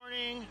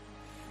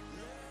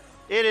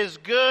It is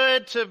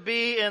good to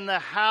be in the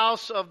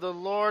house of the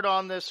Lord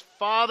on this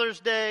Father's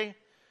Day.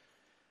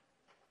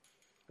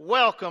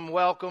 Welcome,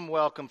 welcome,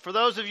 welcome. For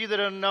those of you that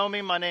don't know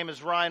me, my name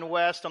is Ryan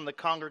West. I'm the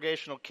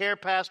congregational care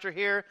pastor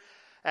here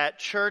at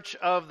Church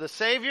of the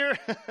Savior.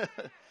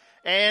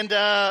 And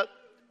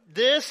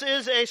this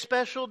is a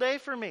special day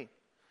for me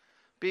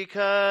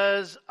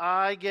because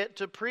I get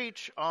to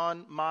preach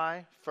on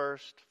my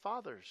first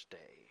Father's Day.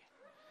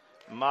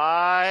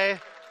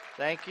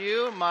 Thank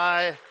you,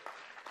 my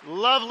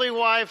lovely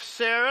wife,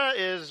 Sarah,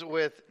 is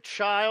with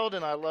child,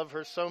 and I love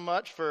her so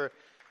much for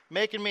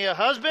making me a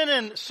husband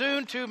and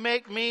soon to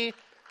make me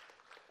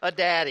a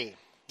daddy.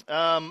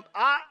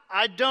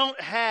 I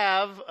don't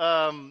have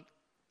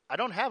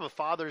a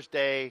Father's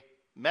Day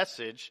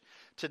message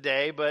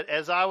today, but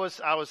as I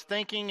was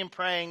thinking and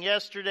praying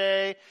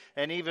yesterday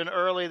and even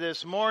early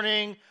this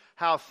morning,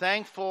 how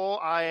thankful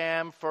I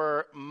am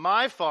for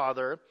my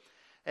father.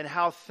 And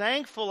how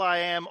thankful I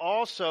am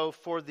also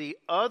for the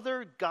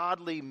other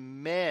godly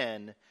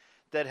men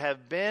that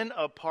have been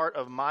a part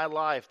of my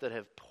life, that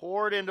have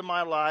poured into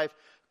my life,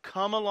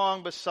 come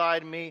along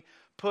beside me,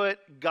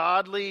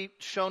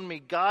 shown me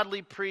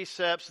godly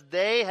precepts.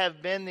 They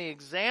have been the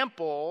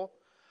example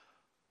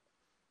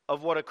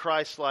of what a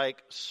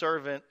Christ-like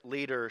servant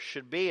leader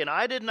should be. And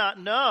I did not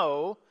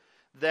know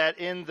that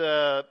in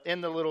the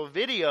little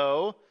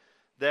video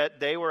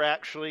that they were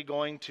actually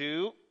going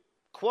to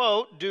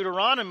quote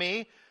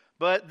Deuteronomy,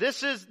 but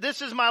this is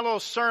my little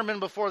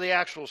sermon before the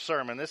actual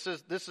sermon. This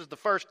is the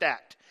first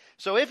act.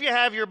 So if you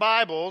have your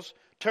Bibles,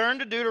 turn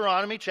to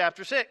Deuteronomy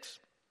chapter 6.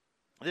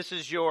 This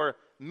is your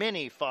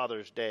mini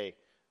Father's Day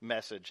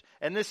message,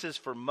 and this is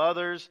for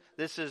mothers.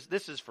 This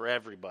is for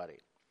everybody.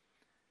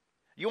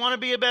 You want to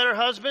be a better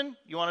husband?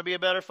 You want to be a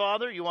better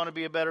father? You want to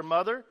be a better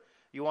mother?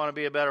 You want to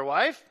be a better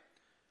wife?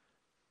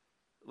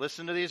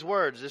 Listen to these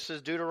words. This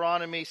is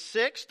Deuteronomy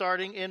 6,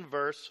 starting in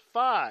verse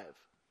 5.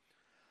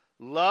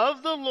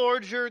 Love the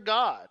Lord your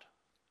God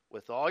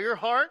with all your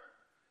heart,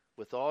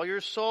 with all your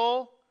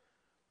soul,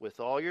 with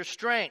all your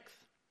strength.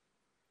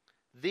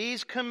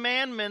 These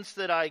commandments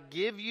that I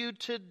give you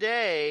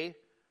today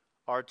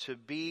are to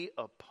be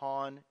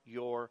upon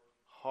your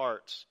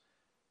hearts.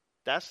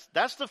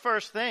 That's the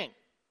first thing.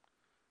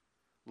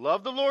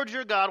 Love the Lord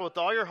your God with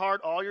all your heart,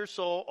 all your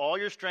soul, all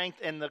your strength,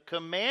 and the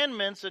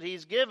commandments that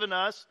He's given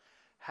us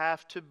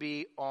have to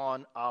be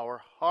on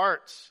our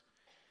hearts.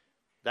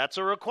 That's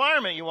a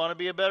requirement. You want to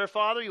be a better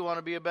father? You want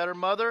to be a better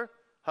mother,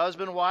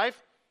 husband, wife?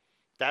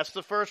 That's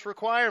the first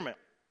requirement.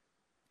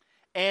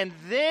 And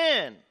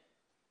then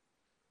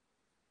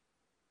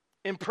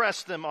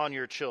impress them on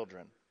your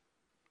children.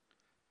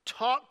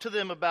 Talk to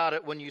them about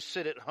it when you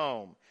sit at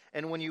home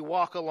and when you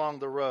walk along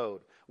the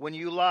road, when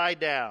you lie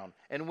down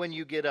and when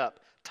you get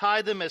up.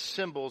 Tie them as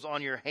symbols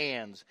on your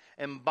hands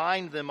and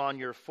bind them on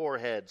your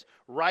foreheads.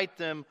 Write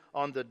them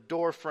on the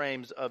door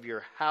frames of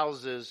your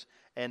houses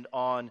and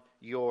on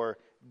your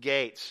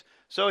gates.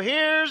 So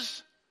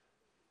here's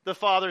the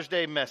Father's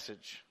Day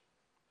message.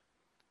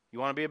 You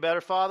want to be a better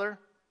father?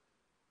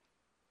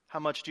 How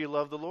much do you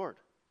love the Lord?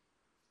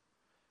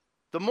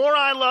 The more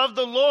I love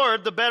the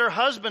Lord, the better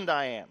husband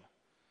I am.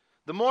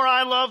 The more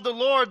I love the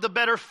Lord, the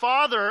better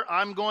father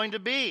I'm going to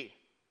be.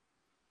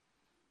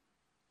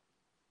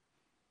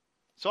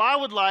 So I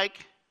would like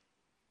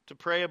to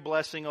pray a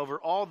blessing over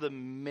all the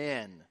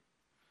men,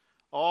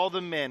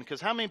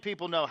 because how many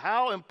people know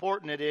how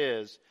important it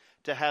is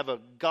to have a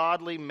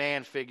godly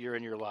man figure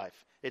in your life?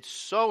 It's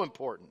so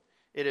important.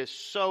 It is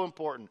so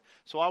important.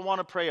 So I want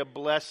to pray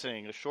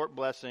a short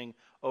blessing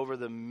over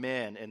the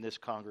men in this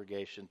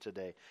congregation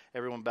today.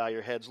 Everyone bow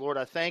your heads. Lord,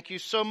 I thank you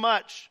so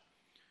much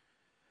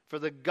for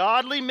the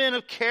godly men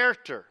of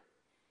character,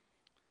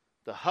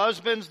 the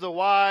husbands, the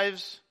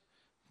wives,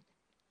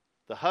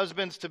 the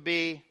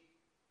husbands-to-be,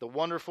 the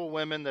wonderful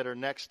women that are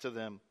next to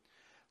them.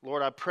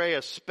 Lord, I pray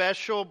a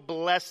special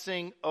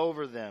blessing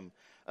over them.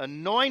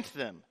 Anoint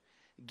them.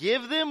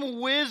 Give them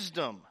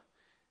wisdom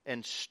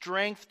and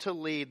strength to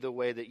lead the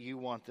way that you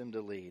want them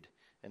to lead.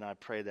 And I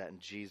pray that in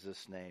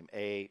Jesus' name.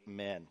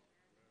 Amen.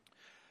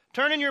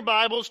 Turn in your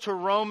Bibles to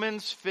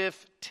Romans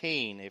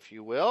 15, if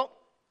you will.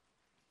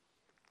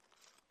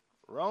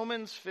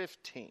 Romans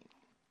 15.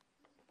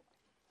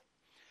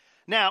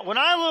 Now, when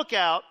I look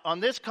out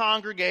on this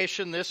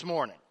congregation this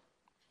morning,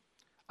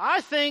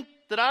 I think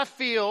that I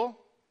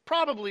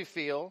probably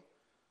feel,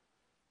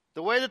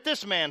 the way that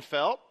this man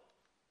felt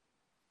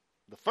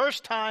the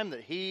first time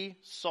that he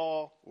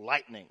saw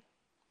lightning.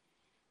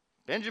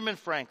 Benjamin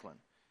Franklin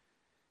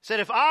said,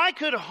 if I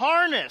could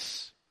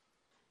harness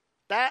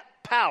that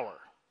power,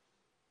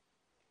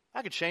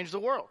 I could change the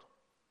world.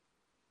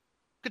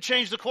 Could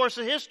change the course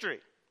of history.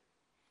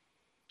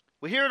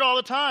 We hear it all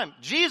the time.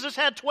 Jesus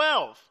had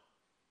 12.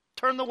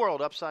 Turn the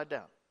world upside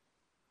down.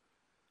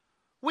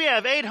 We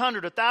have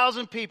 800,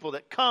 1,000 people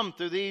that come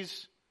through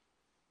these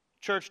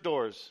church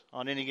doors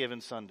on any given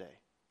Sunday.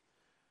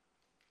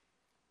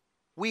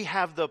 We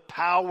have the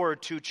power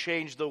to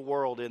change the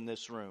world in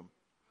this room.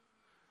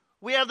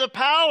 We have the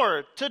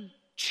power to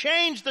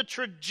change the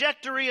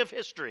trajectory of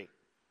history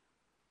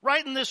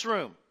right in this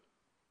room.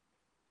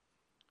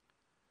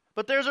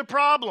 But there's a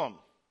problem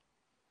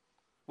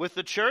with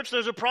the church.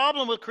 There's a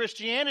problem with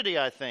Christianity,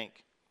 I think.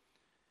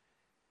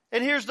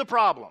 And here's the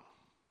problem.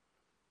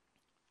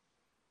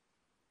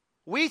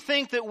 We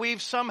think that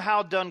we've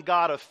somehow done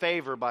God a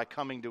favor by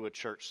coming to a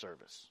church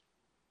service.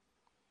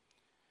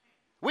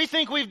 We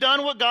think we've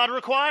done what God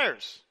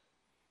requires.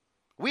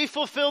 We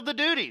fulfilled the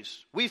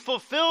duties. We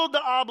fulfilled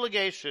the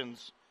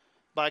obligations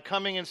by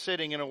coming and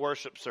sitting in a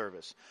worship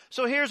service.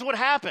 So here's what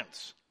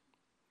happens.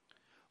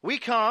 We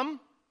come,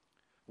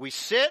 we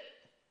sit,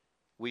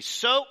 we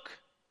soak,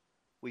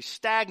 we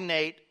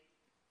stagnate,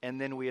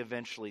 and then we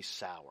eventually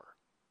sour.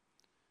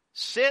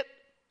 Sit,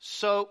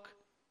 soak,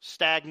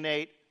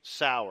 stagnate,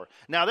 sour.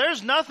 Now,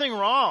 there's nothing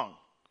wrong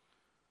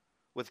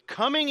with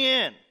coming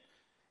in,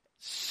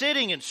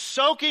 sitting and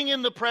soaking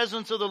in the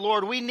presence of the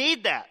Lord. We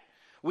need that.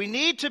 We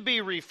need to be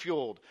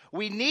refueled.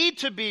 We need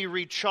to be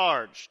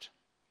recharged.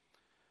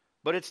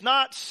 But it's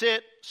not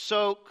sit,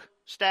 soak,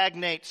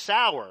 stagnate,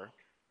 sour.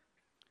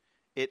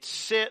 It's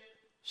sit,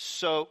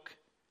 soak,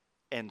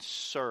 and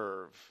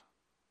serve.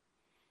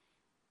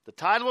 The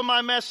title of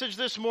my message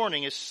this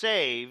morning is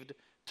Saved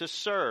to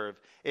Serve.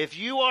 If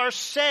you are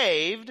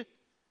saved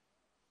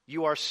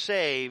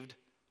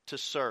to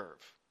serve.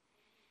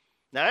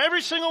 Now,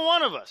 every single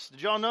one of us,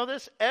 did y'all know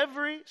this?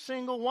 Every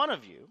single one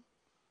of you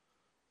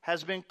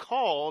has been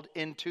called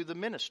into the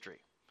ministry.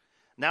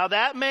 Now,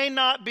 that may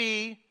not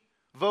be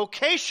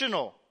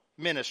vocational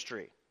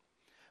ministry,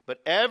 but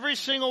every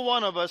single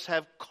one of us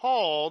have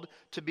called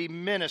to be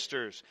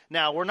ministers.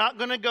 Now, we're not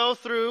going to go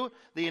through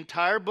the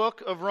entire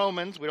book of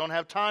Romans. We don't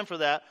have time for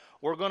that.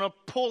 We're going to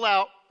pull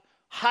out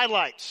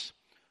highlights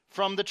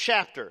from the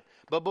chapter.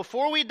 But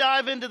before we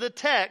dive into the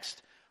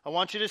text, I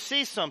want you to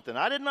see something.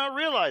 I did not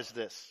realize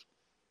this.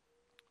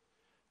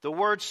 The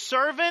word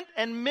servant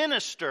and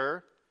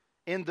minister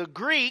in the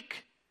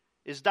Greek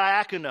is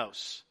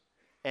diakonos,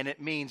 and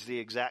it means the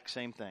exact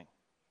same thing.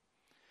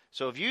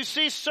 So if you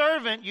see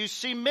servant, you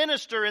see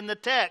minister in the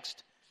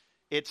text,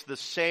 it's the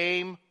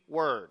same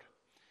word.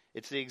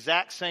 It's the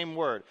exact same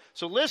word.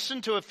 So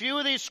listen to a few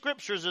of these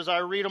scriptures as I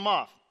read them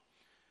off.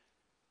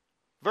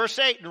 Verse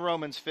 8 in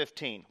Romans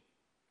 15.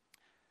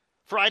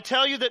 For I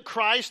tell you that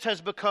Christ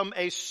has become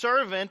a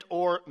servant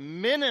or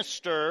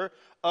minister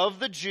of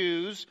the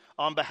Jews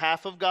on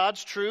behalf of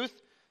God's truth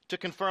to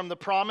confirm the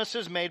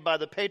promises made by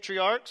the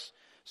patriarchs,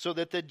 so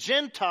that the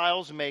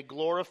Gentiles may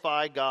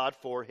glorify God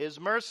for his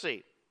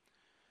mercy.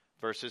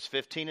 Verses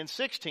 15 and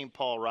 16,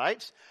 Paul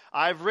writes,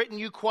 I've written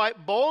you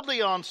quite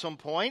boldly on some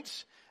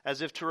points,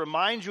 as if to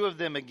remind you of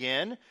them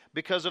again,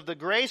 because of the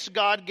grace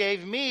God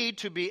gave me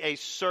to be a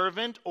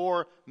servant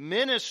or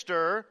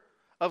minister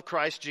of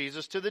Christ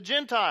Jesus to the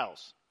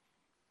Gentiles.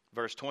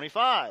 Verse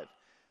 25,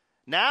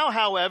 now,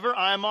 however,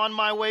 I am on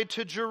my way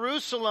to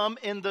Jerusalem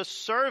in the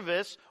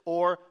service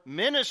or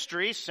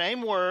ministry,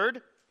 same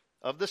word,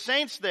 of the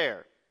saints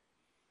there.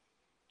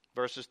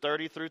 Verses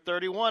 30 through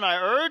 31, I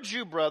urge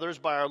you, brothers,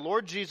 by our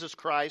Lord Jesus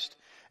Christ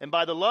and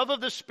by the love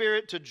of the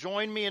Spirit, to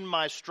join me in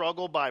my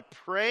struggle by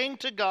praying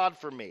to God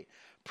for me.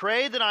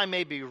 Pray that I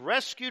may be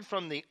rescued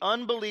from the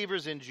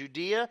unbelievers in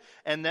Judea,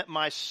 and that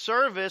my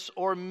service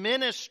or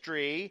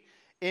ministry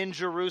in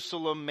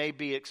Jerusalem may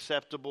be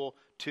acceptable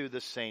to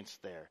the saints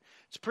there.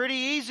 It's pretty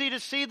easy to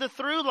see the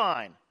through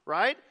line,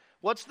 right?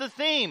 What's the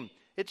theme?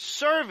 It's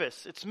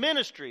service, it's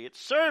ministry, it's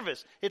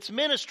service, it's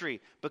ministry,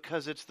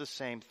 because it's the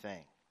same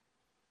thing.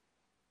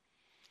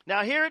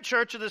 Now, here at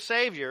Church of the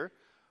Savior,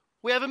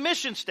 we have a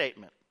mission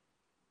statement.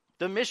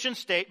 The mission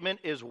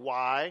statement is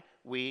why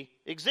we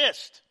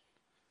exist.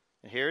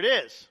 And here it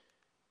is.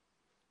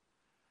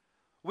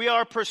 We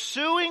are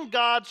pursuing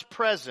God's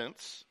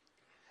presence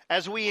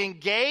as we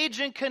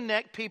engage and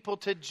connect people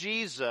to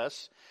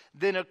Jesus,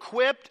 then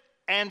equip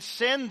and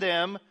send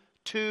them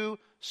to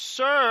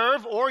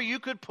serve, or you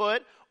could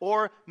put,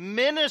 or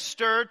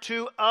minister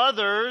to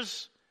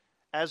others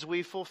as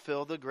we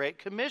fulfill the Great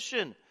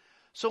Commission.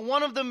 So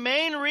one of the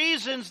main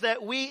reasons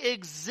that we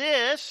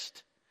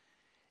exist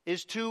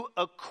is to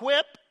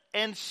equip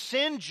and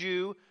send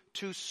you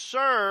to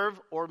serve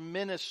or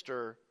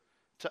minister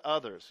to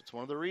others. It's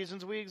one of the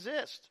reasons we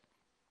exist.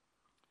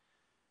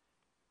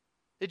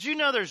 Did you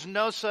know there's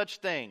no such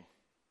thing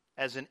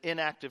as an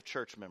inactive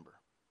church member?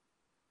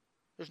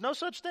 There's no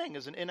such thing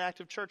as an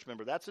inactive church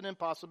member. That's an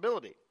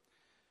impossibility.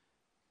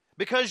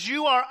 Because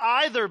you are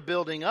either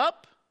building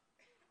up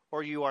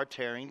or you are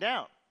tearing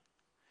down.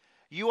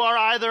 You are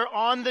either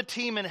on the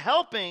team and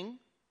helping,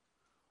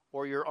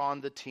 or you're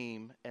on the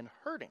team and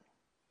hurting.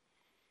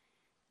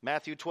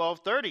 Matthew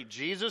 12:30,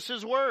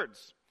 Jesus'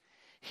 words.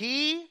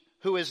 He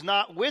who is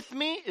not with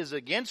me is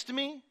against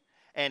me,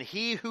 and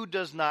he who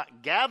does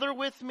not gather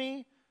with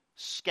me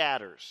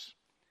scatters.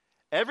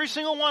 Every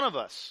single one of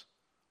us,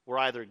 we're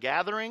either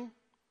gathering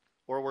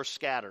or we're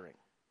scattering.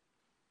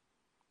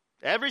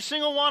 Every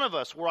single one of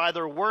us, we're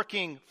either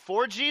working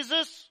for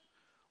Jesus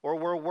or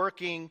we're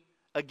working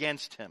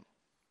against him.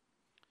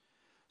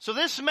 So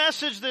this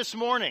message this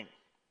morning,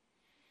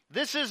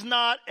 this is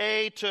not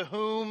a to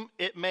whom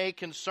it may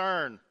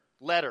concern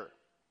letter.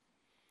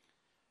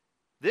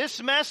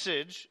 This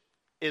message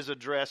is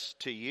addressed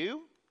to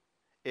you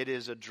It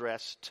is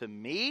addressed to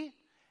me.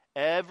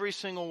 Every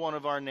single one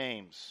of our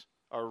names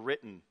are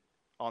written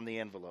on the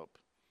envelope.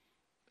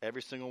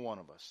 Every single one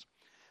of us.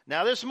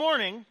 Now this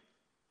morning,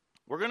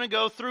 we're going to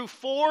go through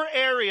 4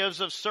 areas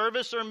of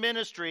service or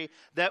ministry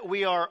that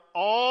we are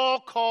all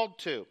called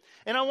to.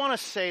 And I want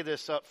to say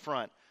this up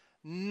front.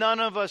 None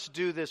of us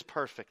do this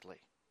perfectly.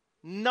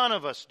 None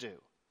of us do.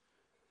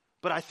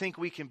 But I think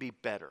we can be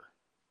better.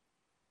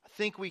 I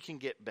think we can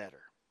get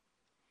better.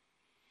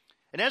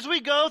 And as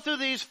we go through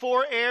these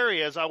 4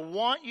 areas, I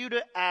want you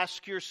to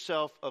ask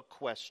yourself a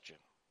question.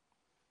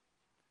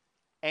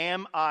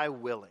 Am I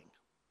willing?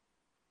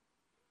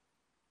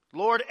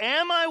 Lord,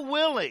 am I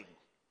willing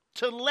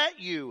to let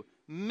you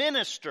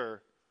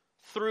minister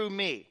through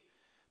me?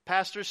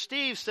 Pastor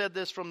Steve said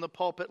this from the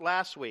pulpit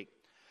last week.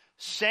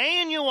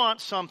 Saying you want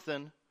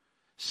something,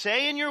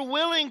 saying you're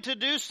willing to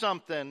do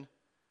something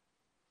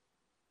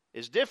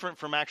is different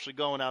from actually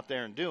going out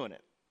there and doing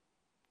it.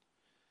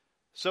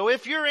 So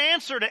if your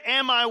answer to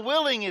am I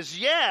willing is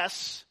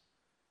yes,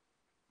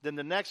 then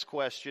the next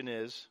question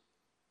is,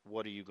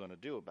 what are you going to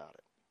do about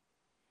it?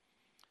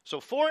 So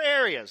 4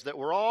 areas that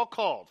we're all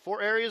called,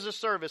 4 areas of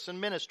service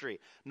and ministry.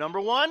 Number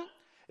 1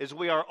 is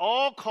we are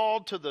all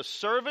called to the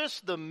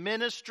service, the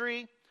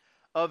ministry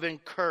of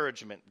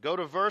encouragement. Go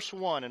to verse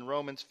 1 in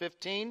Romans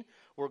 15.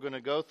 We're going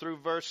to go through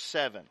verse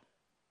 7.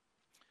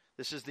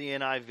 This is the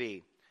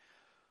NIV.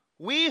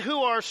 We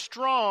who are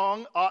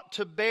strong ought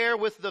to bear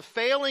with the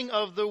failing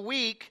of the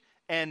weak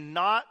and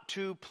not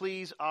to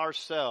please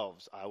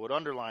ourselves. I would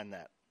underline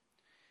that.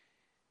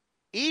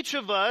 Each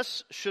of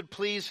us should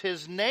please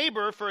his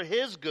neighbor for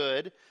his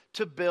good,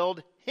 to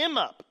build him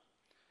up.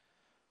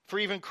 For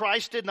even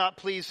Christ did not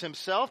please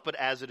himself, but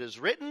as it is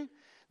written,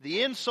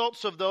 the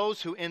insults of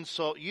those who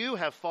insult you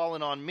have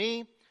fallen on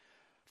me.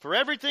 For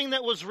everything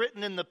that was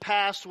written in the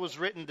past was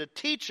written to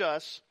teach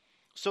us,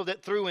 so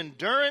that through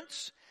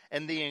endurance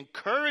and the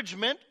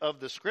encouragement of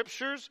the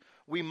Scriptures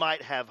we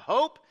might have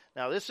hope.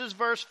 Now this is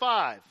verse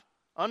 5.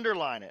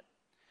 Underline it.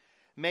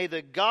 May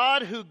the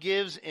God who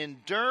gives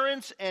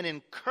endurance and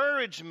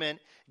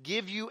encouragement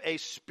give you a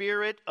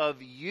spirit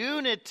of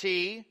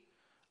unity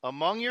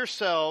among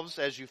yourselves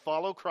as you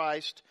follow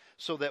Christ,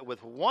 so that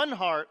with one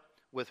heart,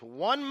 with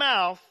one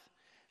mouth,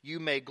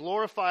 you may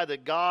glorify the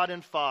God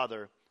and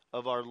Father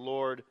of our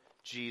Lord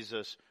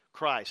Jesus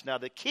Christ. Now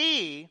the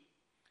key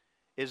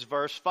is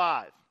verse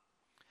 5.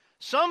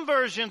 Some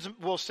versions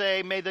will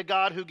say, may the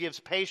God who gives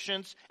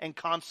patience and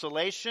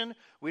consolation.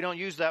 We don't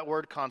use that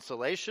word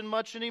consolation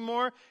much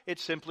anymore.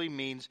 It simply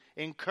means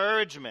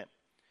encouragement.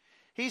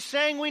 He's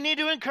saying we need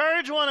to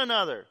encourage one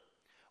another.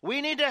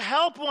 We need to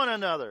help one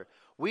another.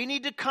 We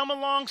need to come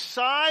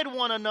alongside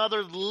one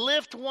another,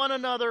 lift one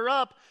another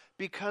up,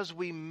 because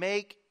we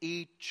make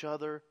each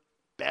other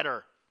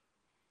better.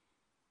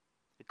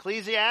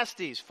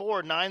 Ecclesiastes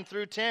 4, 9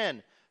 through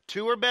 10.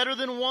 2 are better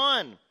than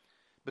 1,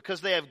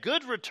 because they have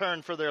good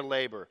return for their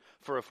labor.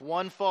 For if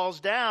one falls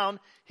down,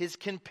 his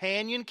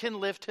companion can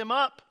lift him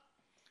up.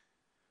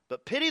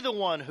 But pity the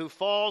one who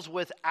falls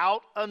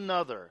without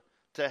another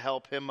to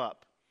help him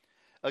up.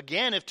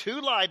 Again, if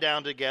 2 lie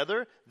down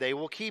together, they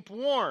will keep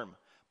warm.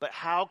 But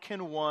how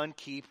can one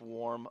keep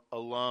warm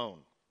alone?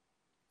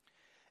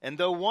 And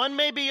though one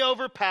may be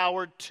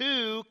overpowered,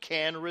 2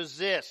 can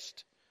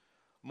resist.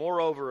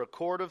 Moreover, a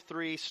cord of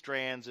 3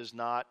 strands is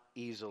not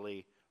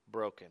easily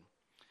broken.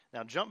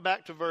 Now jump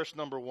back to verse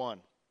number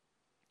 1.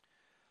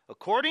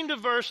 According to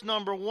verse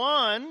number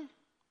 1,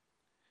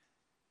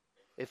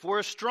 if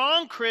we're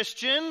strong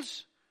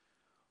Christians,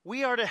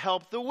 we are to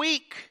help the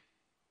weak.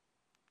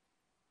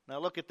 Now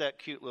look at that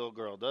cute little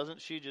girl.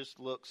 Doesn't she just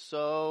look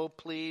so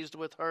pleased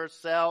with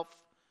herself?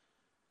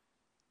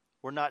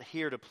 We're not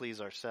here to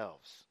please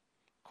ourselves.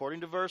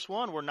 According to verse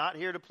 1, we're not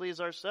here to please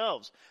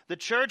ourselves. The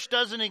church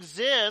doesn't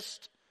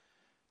exist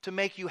to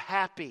make you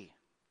happy.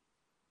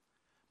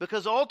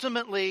 Because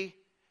ultimately,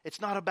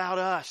 it's not about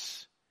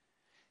us.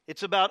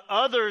 It's about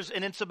others,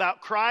 and it's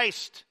about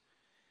Christ.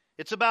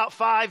 It's about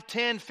 5,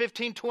 10,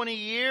 15, 20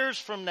 years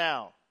from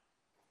now.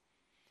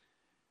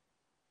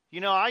 You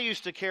know, I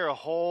used to care a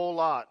whole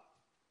lot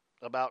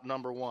about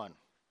number 1.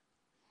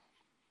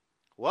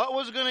 What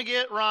was going to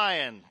get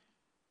Ryan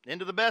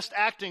into the best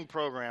acting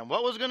program?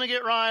 What was going to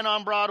get Ryan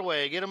on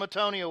Broadway, get him a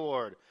Tony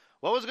Award?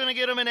 What was going to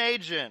get him an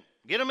agent,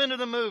 get him into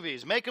the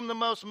movies, make him the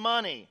most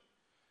money?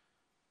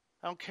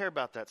 I don't care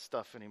about that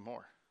stuff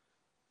anymore.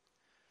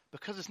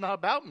 Because it's not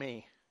about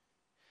me.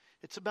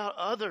 It's about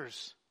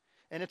others.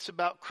 And it's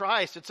about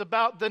Christ. It's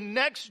about the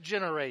next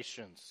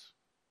generations.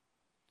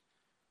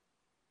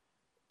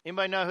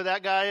 Anybody know who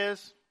that guy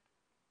is?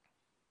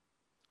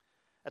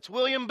 That's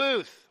William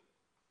Booth.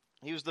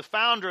 He was the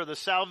founder of the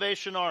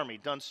Salvation Army,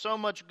 done so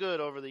much good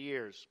over the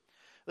years.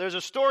 There's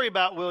a story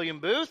about William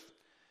Booth.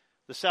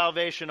 The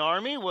Salvation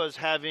Army was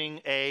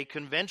having a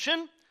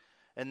convention,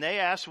 and they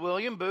asked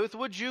William Booth,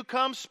 would you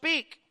come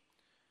speak?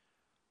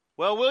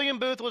 Well, William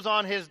Booth was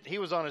on his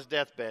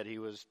deathbed. He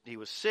was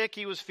sick,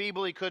 he was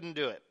feeble, he couldn't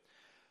do it.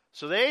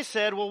 So they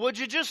said, well, would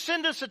you just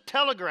send us a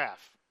telegraph?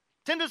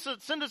 Send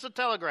us a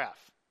telegraph.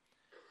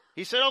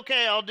 He said,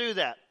 okay, I'll do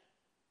that.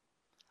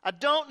 I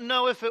don't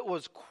know if it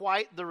was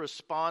quite the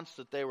response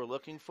that they were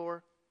looking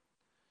for.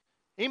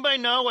 Anybody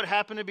know what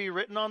happened to be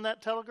written on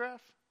that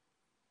telegraph?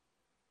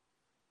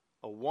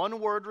 A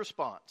one-word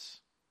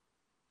response,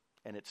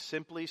 and it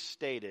simply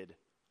stated,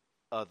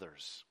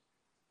 others.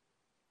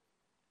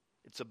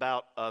 It's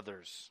about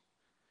others.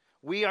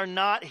 We are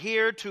not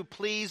here to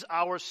please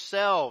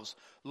ourselves.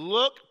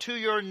 Look to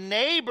your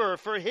neighbor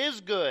for his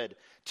good,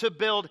 to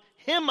build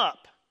him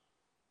up.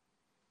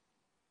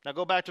 Now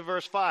go back to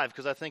verse 5,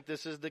 because I think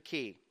this is the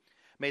key.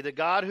 May the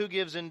God who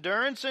gives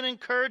endurance and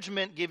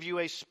encouragement give you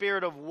a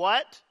spirit of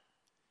what?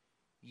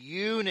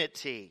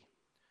 Unity.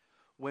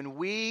 When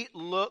we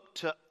look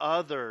to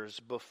others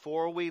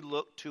before we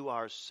look to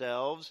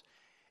ourselves,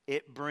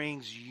 it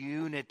brings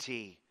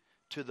unity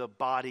to the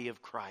body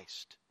of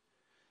Christ.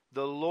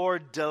 The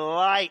Lord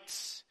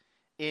delights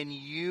in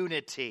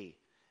unity.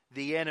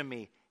 The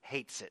enemy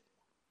hates it.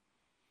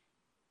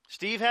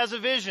 Steve has a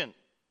vision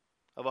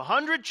of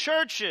 100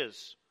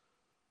 churches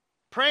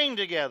praying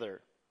together,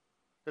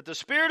 that the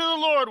Spirit of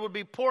the Lord would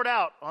be poured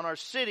out on our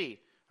city,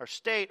 our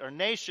state, our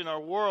nation,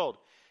 our world.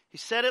 He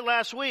said it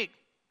last week.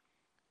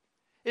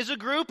 Is a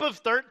group of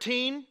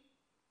 13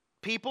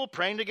 people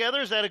praying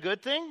together, is that a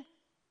good thing?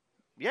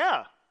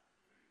 Yeah.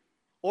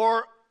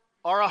 Or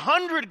are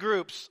 100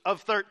 groups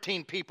of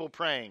 13 people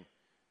praying?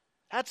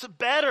 That's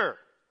better.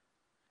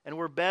 And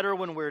we're better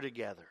when we're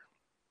together.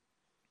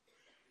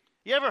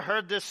 You ever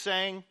heard this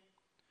saying?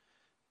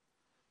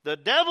 The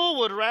devil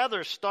would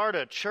rather start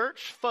a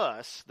church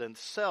fuss than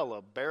sell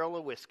a barrel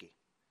of whiskey.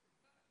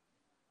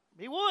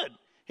 He would.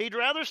 He'd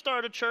rather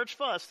start a church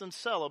fuss than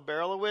sell a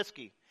barrel of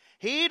whiskey.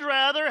 He'd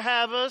rather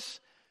have us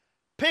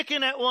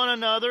picking at one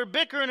another,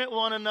 bickering at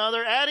one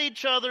another, at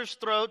each other's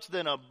throats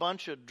than a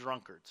bunch of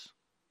drunkards.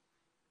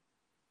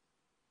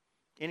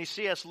 Any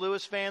C.S.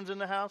 Lewis fans in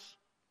the house?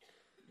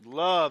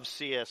 Love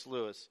C.S.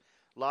 Lewis.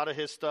 A lot of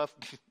his stuff,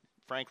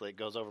 frankly, it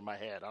goes over my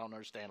head. I don't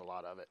understand a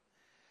lot of it.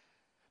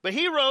 But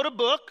he wrote a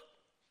book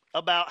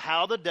about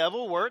how the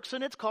devil works,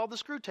 and it's called The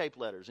Screwtape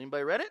Letters.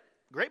 Anybody read it?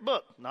 Great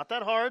book. Not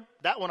that hard.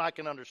 That one I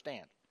can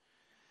understand.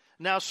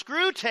 Now,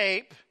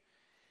 Screwtape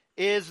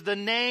is the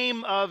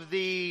name of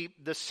the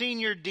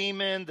senior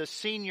demon, the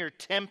senior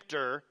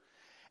tempter,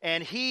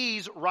 and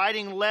he's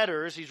writing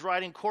letters, he's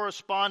writing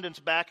correspondence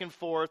back and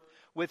forth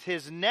with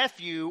his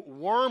nephew,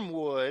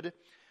 Wormwood,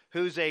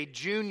 who's a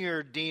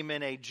junior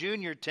demon, a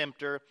junior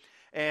tempter,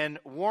 and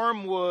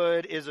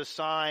Wormwood is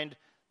assigned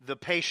the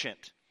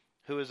patient,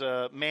 who is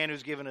a man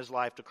who's given his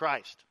life to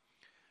Christ.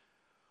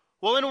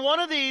 Well, in one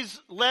of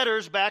these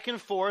letters back and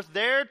forth,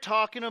 they're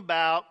talking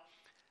about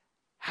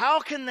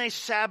how can they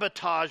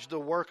sabotage the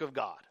work of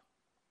God?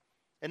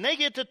 And they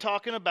get to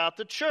talking about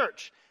the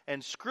church.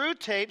 And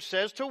Screwtape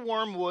says to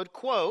Wormwood,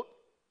 quote,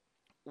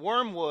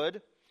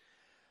 Wormwood,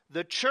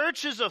 the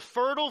church is a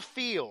fertile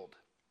field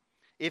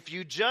if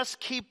you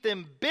just keep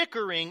them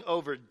bickering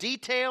over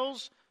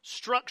details,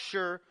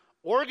 structure,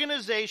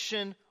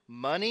 organization,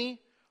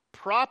 money,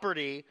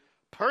 property,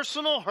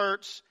 personal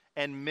hurts,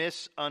 and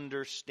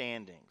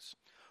misunderstandings.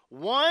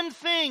 One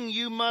thing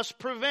you must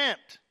prevent.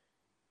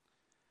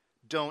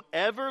 Don't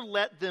ever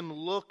let them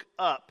look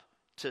up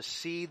to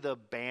see the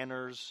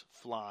banners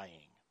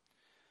flying.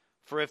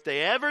 For if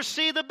they ever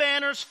see the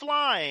banners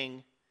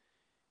flying,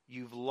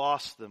 you've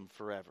lost them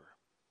forever.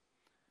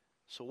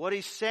 So what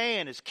he's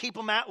saying is keep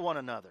them at one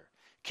another.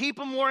 Keep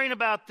them worrying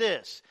about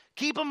this.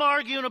 Keep them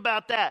arguing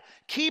about that.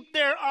 Keep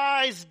their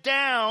eyes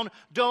down.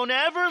 Don't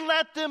ever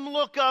let them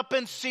look up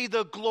and see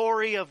the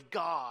glory of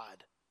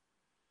God.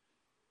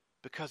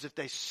 Because if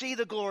they see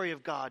the glory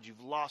of God, you've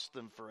lost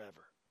them forever.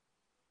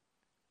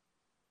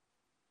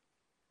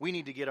 We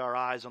need to get our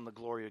eyes on the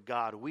glory of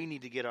God. We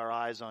need to get our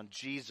eyes on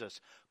Jesus.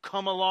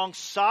 Come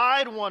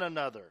alongside one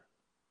another.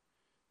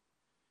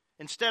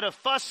 Instead of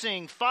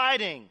fussing,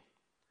 fighting,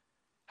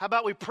 how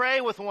about we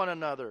pray with one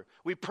another?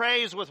 We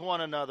praise with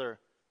one another.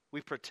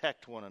 We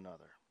protect one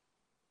another.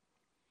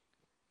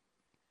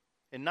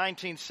 In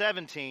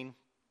 1917,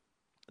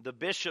 the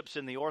bishops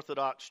in the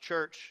Orthodox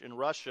Church in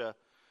Russia,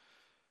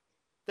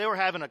 they were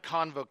having a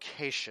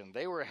convocation.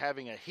 They were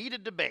having a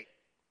heated debate.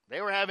 They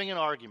were having an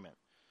argument.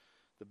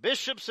 The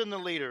bishops and the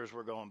leaders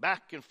were going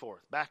back and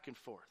forth, back and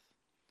forth.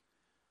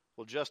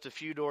 Well, just a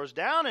few doors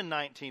down in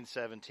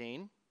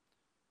 1917,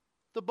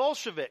 the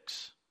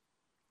Bolsheviks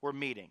were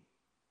meeting.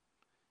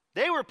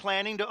 They were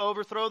planning to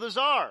overthrow the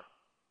Tsar.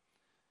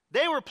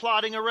 They were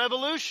plotting a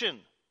revolution.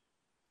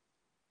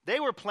 They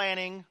were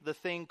planning the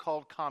thing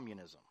called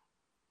communism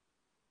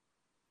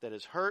that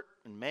has hurt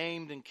and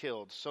maimed and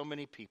killed so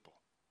many people.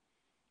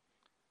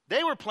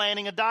 They were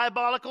planning a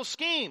diabolical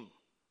scheme.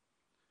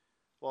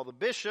 While the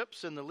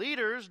bishops and the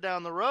leaders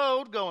down the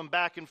road going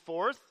back and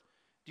forth,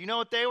 do you know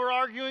what they were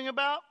arguing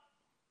about?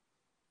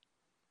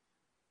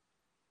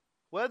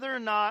 Whether or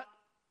not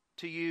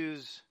to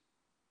use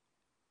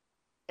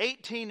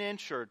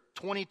 18-inch or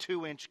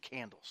 22-inch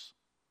candles.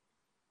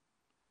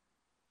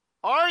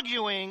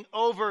 Arguing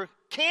over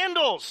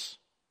candles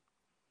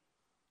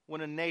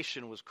when a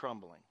nation was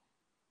crumbling.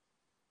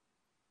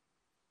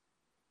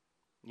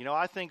 You know,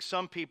 I think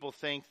some people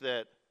think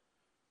that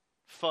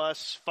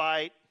fuss,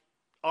 fight,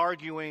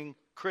 arguing,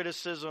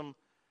 criticism.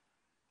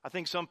 I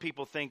think some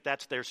people think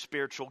that's their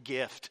spiritual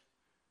gift.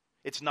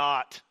 It's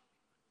not.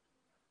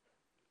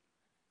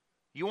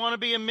 You want to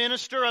be a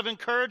minister of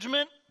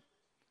encouragement?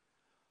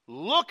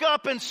 Look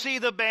up and see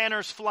the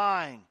banners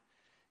flying.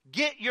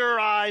 Get your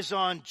eyes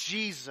on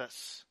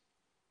Jesus.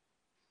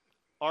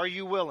 Are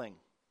you willing?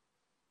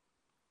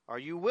 Are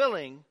you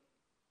willing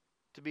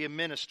to be a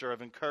minister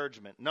of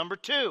encouragement? Number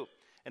 2,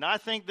 and I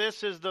think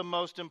this is the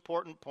most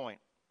important point.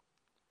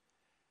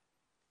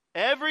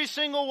 Every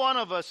single one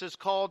of us is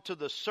called to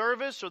the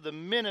service or the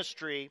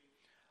ministry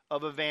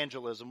of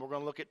evangelism. We're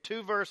going to look at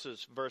 2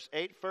 verses, verse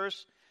 8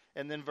 first,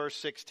 and then verse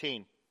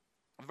 16.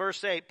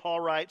 Verse 8, Paul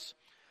writes,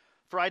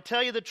 "For I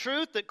tell you the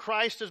truth that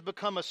Christ has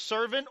become a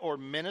servant or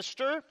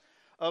minister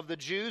of the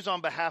Jews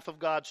on behalf of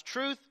God's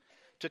truth,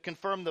 to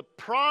confirm the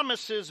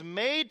promises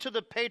made to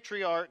the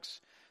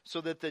patriarchs, so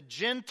that the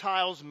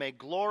Gentiles may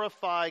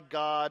glorify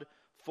God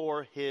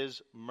for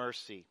his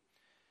mercy."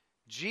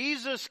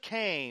 Jesus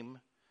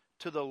came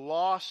to the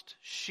lost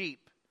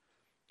sheep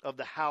of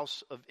the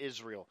house of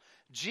Israel.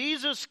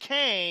 Jesus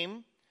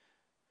came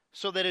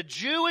so that a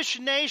Jewish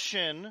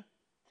nation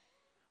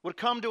would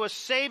come to a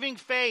saving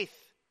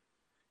faith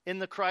in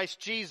the Christ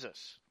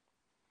Jesus.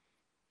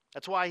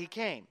 That's why he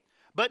came.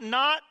 But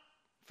not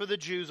for the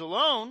Jews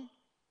alone,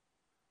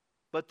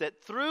 but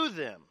that through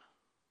them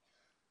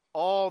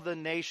all the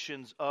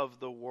nations of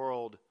the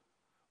world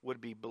would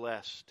be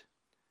blessed.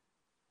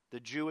 The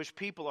Jewish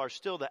people are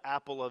still the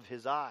apple of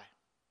his eye.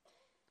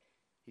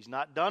 He's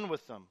not done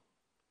with them.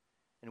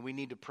 And we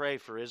need to pray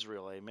for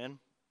Israel. Amen.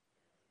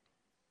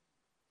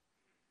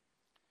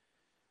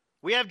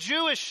 We have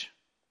Jewish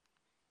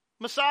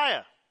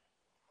Messiah.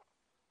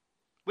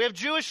 We have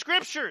Jewish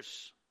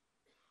scriptures.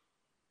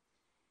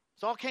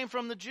 This all came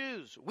from the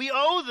Jews. We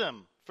owe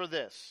them for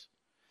this.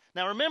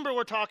 Now remember,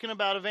 we're talking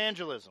about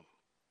evangelism.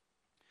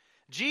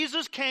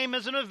 Jesus came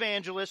as an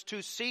evangelist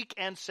to seek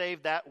and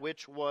save that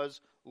which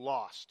was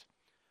lost.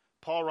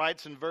 Paul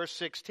writes in verse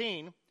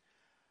 16,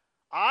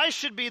 "I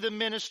should be the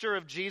minister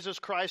of Jesus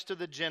Christ to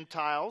the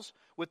Gentiles,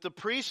 with the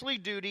priestly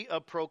duty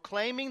of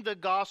proclaiming the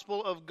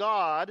gospel of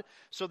God,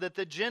 so that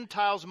the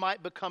Gentiles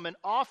might become an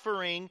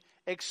offering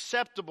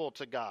acceptable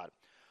to God."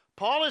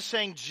 Paul is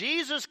saying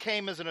Jesus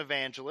came as an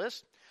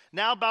evangelist.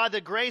 Now by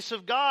the grace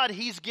of God,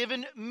 he's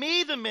given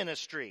me the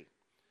ministry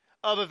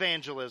of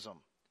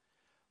evangelism.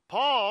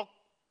 Paul,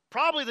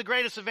 probably the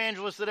greatest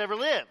evangelist that ever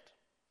lived.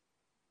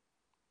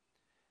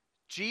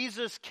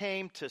 Jesus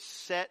came to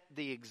set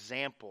the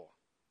example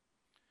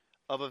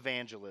of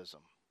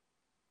evangelism.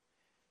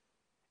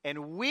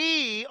 And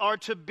we are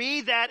to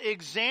be that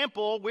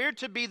example. We're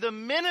to be the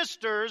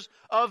ministers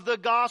of the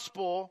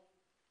gospel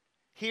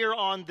here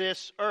on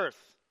this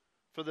earth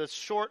for the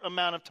short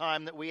amount of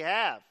time that we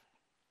have.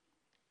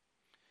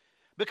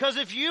 Because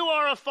if you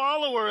are a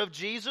follower of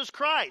Jesus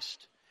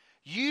Christ,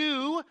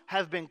 you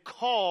have been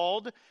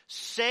called,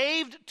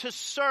 saved to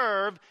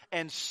serve,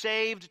 and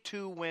saved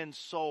to win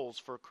souls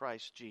for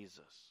Christ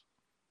Jesus.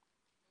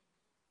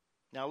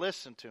 Now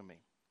listen to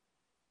me.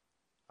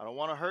 I don't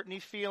want to hurt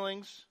any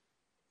feelings.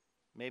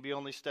 Maybe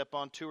only step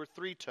on 2 or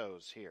 3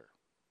 toes here.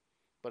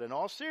 But in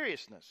all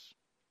seriousness,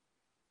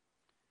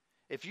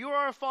 if you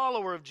are a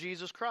follower of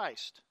Jesus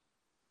Christ,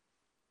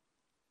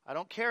 I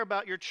don't care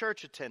about your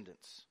church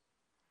attendance.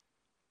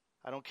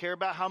 I don't care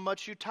about how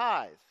much you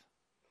tithe.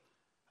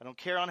 I don't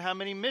care on how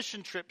many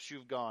mission trips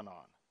you've gone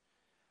on.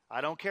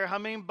 I don't care how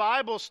many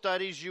Bible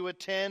studies you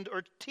attend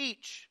or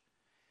teach.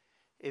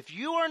 If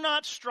you are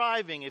not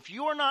striving, if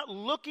you are not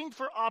looking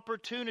for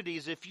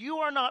opportunities, if you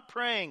are not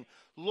praying,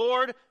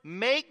 "Lord,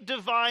 make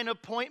divine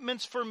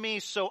appointments for me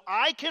so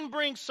I can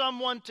bring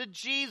someone to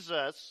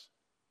Jesus,"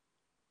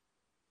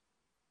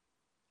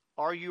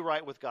 are you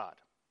right with God?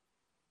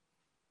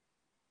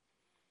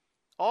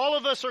 All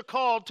of us are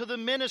called to the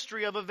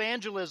ministry of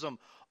evangelism.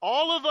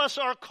 All of us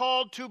are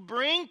called to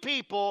bring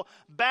people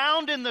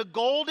bound in the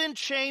golden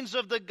chains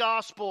of the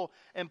gospel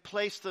and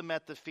place them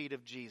at the feet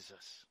of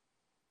Jesus.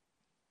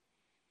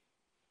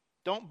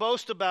 Don't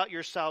boast about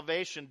your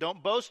salvation.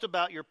 Don't boast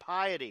about your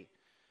piety.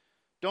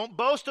 Don't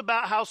boast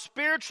about how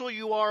spiritual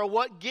you are or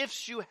what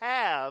gifts you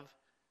have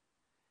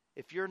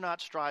if you're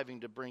not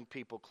striving to bring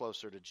people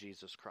closer to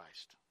Jesus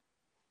Christ.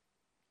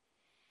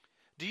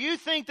 Do you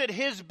think that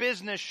his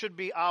business should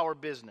be our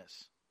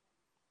business?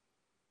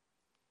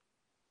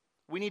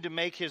 We need to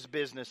make his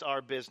business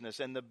our business.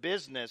 And the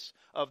business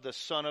of the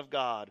Son of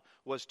God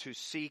was to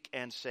seek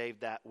and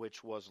save that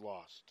which was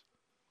lost.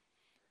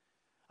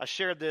 I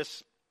shared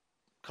this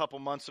a couple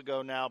months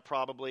ago now,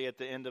 probably at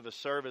the end of a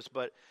service,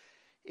 but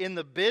in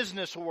the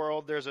business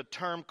world, there's a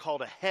term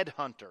called a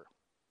headhunter.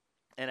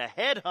 And a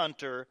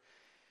headhunter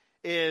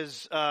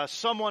is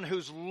someone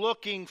who's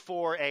looking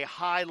for a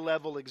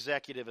high-level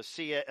executive, a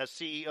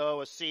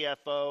CEO, a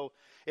CFO.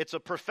 It's a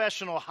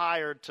professional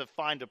hired to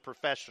find a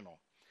professional.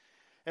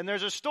 And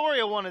there's a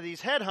story of one of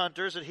these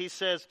headhunters that he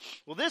says,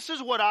 "Well, this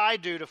is what I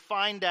do to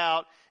find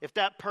out if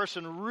that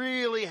person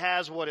really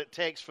has what it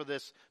takes for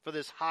this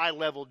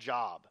high-level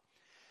job."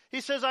 He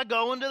says, "I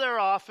go into their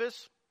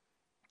office.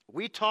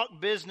 We talk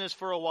business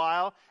for a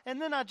while,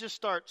 and then I just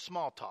start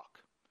small talk.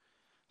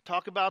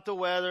 Talk about the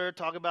weather,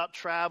 talk about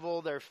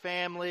travel, their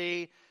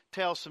family,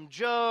 tell some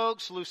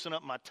jokes, loosen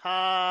up my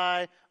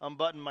tie,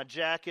 unbutton my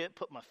jacket,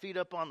 put my feet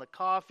up on the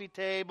coffee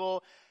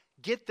table,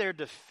 get their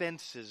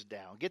defenses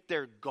down, get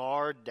their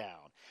guard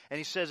down. And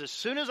he says, as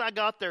soon as I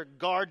got their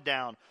guard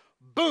down,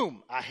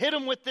 boom, I hit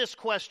them with this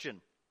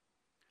question.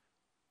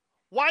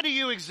 Why do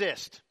you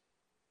exist?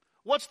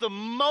 What's the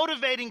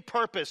motivating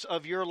purpose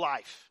of your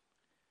life?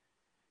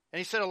 And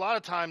he said a lot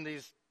of time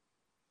these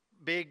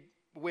big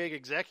wig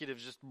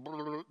executives just,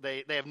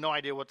 they have no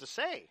idea what to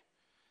say.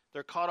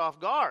 They're caught off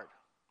guard.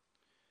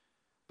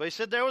 But he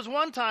said there was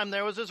one time,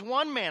 there was this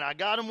one man, I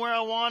got him where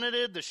I wanted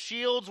it, the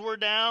shields were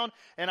down,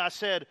 and I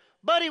said,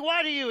 buddy,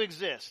 why do you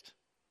exist?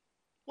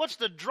 What's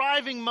the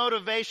driving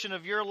motivation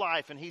of your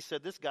life? And he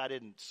said, this guy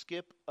didn't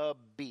skip a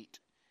beat.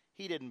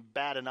 He didn't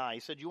bat an eye.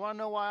 He said, you want to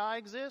know why I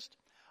exist?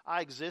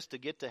 I exist to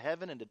get to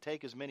heaven and to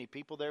take as many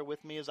people there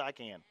with me as I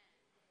can.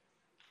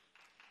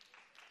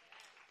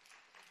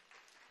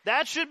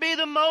 That should be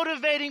the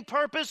motivating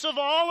purpose of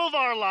all of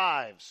our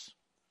lives.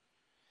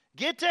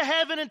 Get to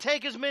heaven and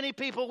take as many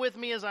people with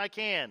me as I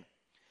can.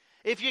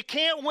 If you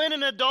can't win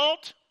an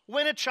adult,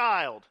 win a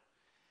child.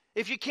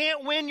 If you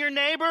can't win your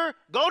neighbor,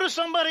 go to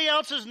somebody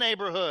else's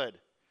neighborhood.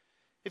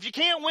 If you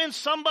can't win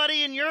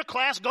somebody in your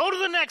class, go to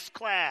the next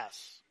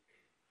class.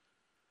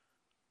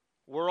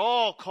 We're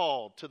all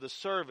called to the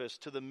service,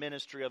 to the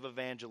ministry of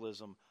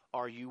evangelism.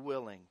 Are you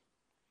willing?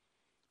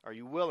 Are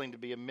you willing to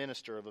be a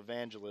minister of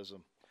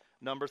evangelism?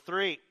 Number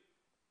 3,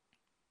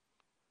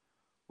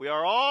 we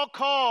are all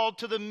called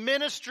to the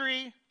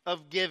ministry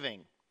of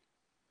giving.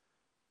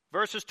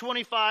 Verses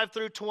 25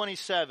 through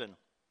 27.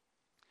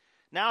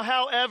 Now,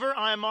 however,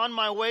 I am on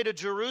my way to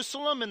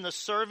Jerusalem in the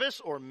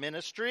service or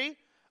ministry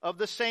of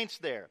the saints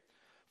there.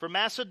 For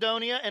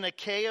Macedonia and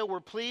Achaia were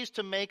pleased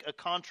to make a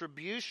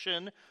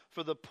contribution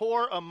for the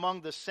poor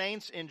among the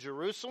saints in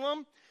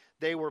Jerusalem.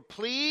 They were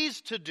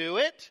pleased to do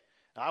it.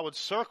 I would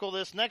circle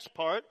this next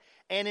part.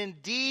 And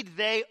indeed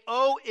they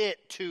owe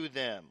it to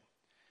them.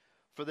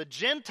 For the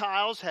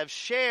Gentiles have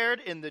shared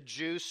in the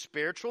Jews'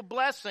 spiritual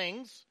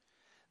blessings.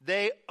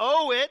 They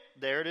owe it,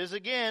 there it is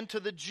again, to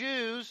the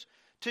Jews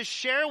to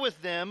share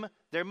with them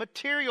their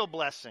material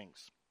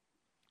blessings.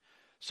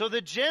 So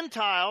the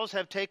Gentiles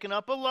have taken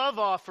up a love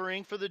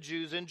offering for the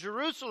Jews in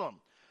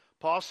Jerusalem.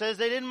 Paul says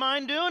they didn't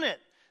mind doing it.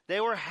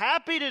 They were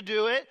happy to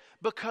do it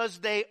because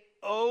they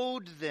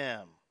owed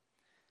them.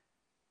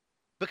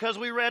 Because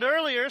we read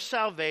earlier,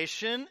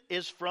 salvation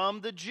is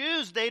from the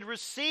Jews. They'd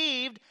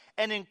received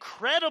an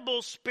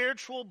incredible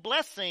spiritual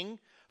blessing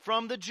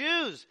from the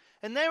Jews.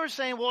 And they were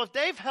saying, well, if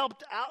they've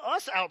helped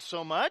us out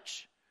so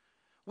much,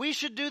 we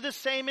should do the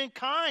same in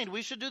kind.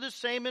 We should do the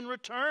same in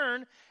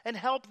return and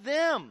help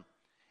them.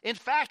 In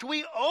fact,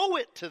 we owe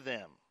it to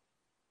them.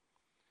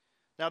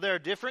 Now, there are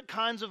different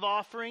kinds of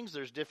offerings.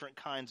 There's different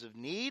kinds of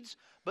needs.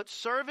 But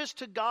service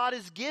to God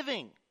is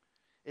giving.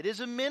 It is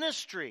a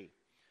ministry.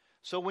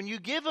 So when you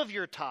give of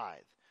your tithe,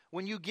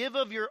 when you give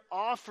of your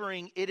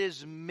offering, it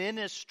is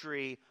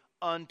ministry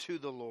unto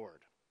the Lord.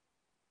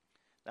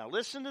 Now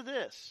listen to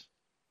this.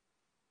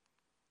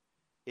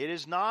 It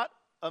is not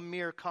a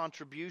mere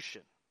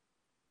contribution.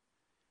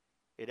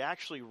 It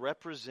actually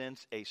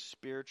represents a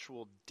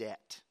spiritual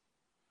debt.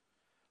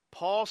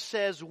 Paul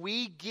says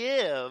we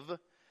give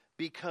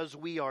because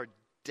we are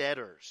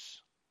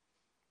debtors.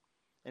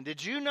 And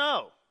did you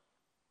know,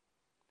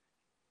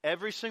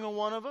 every single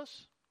one of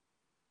us,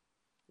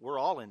 we're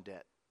all in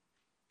debt.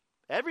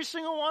 Every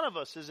single one of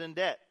us is in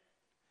debt.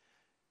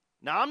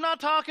 Now, I'm not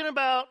talking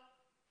about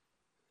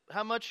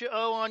how much you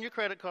owe on your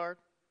credit card.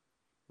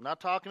 I'm not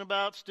talking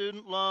about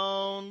student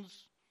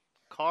loans,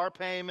 car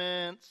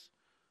payments,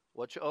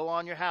 what you owe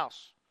on your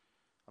house.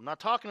 I'm not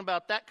talking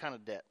about that kind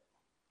of debt.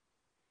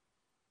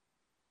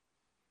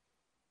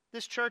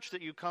 This church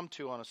that you come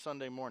to on a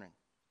Sunday morning,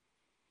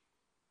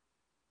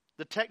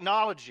 the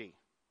technology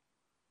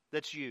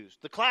that's used,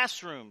 the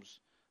classrooms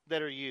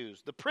that are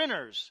used, the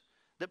printers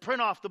that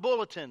print off the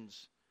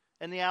bulletins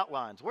and the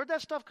outlines. Where'd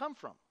that stuff come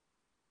from?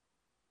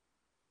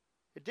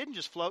 It didn't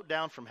just float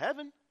down from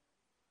heaven.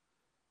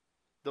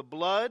 The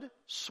blood,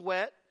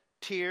 sweat,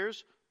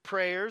 tears,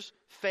 prayers,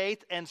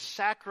 faith, and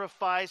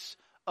sacrifice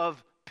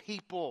of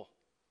people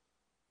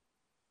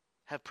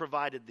have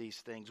provided these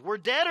things. We're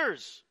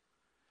debtors.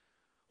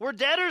 We're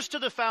debtors to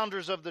the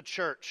founders of the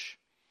church.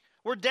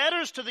 We're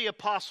debtors to the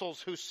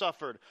apostles who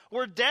suffered.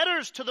 We're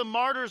debtors to the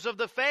martyrs of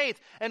the faith.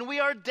 And we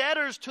are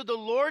debtors to the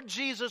Lord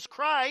Jesus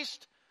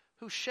Christ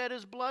who shed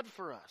his blood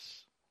for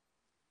us.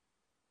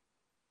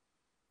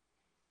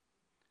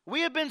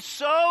 We have been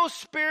so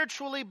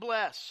spiritually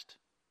blessed.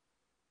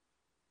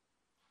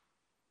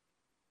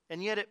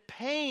 And yet it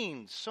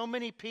pains so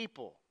many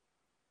people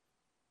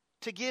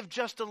to give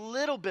just a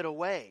little bit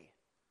away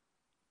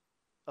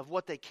of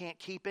what they can't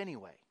keep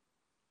anyway.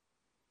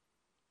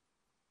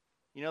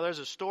 You know, there's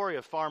a story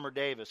of Farmer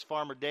Davis.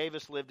 Farmer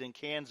Davis lived in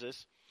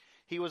Kansas.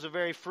 He was a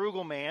very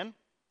frugal man.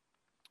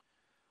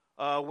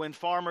 When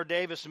Farmer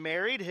Davis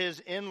married, his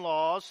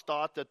in-laws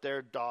thought that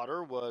their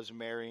daughter was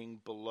marrying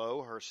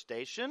below her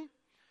station.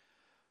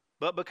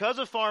 But because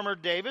of Farmer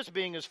Davis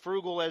being as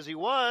frugal as he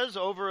was,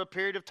 over a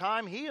period of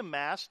time, he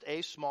amassed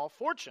a small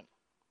fortune.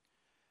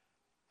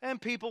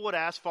 And people would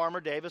ask Farmer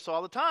Davis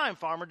all the time,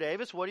 Farmer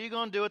Davis, what are you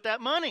going to do with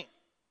that money?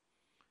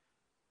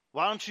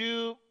 Why don't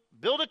you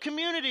build a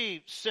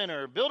community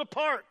center, build a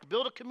park,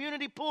 build a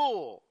community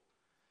pool?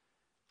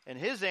 And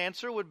his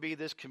answer would be,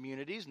 this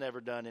community's never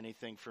done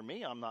anything for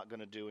me. I'm not going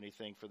to do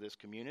anything for this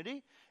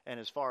community. And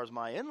as far as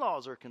my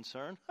in-laws are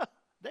concerned,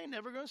 they're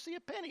never going to see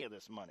a penny of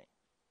this money.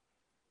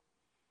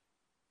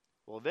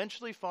 Well,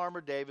 eventually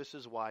Farmer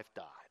Davis's wife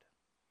died.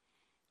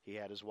 He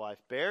had his wife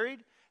buried,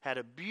 had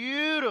a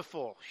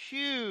beautiful,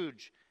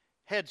 huge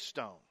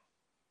headstone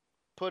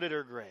put at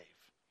her grave.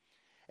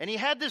 And he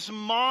had this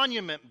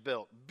monument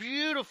built,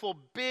 beautiful,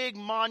 big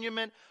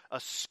monument, a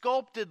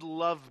sculpted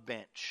love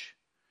bench.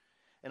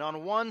 And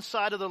on one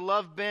side of the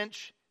love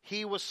bench,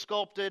 he was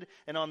sculpted,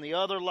 and on the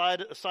other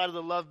side of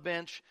the love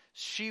bench,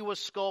 she was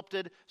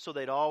sculpted, so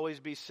they'd always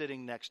be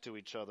sitting next to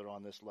each other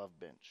on this love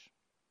bench.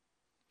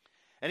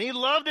 And he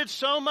loved it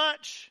so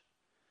much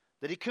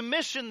that he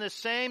commissioned this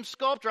same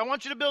sculptor. I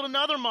want you to build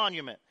another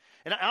monument.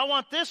 And I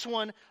want this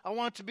one, I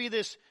want it to be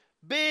this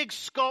big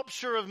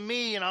sculpture of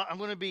me, and I'm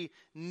going to be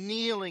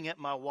kneeling at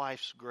my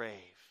wife's grave.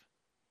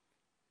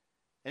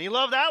 And he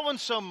loved that one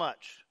so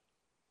much.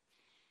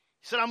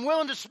 He said, I'm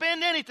willing to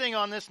spend anything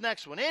on this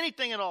next one,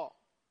 anything at all.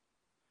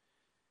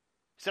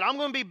 He said, I'm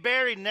going to be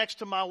buried next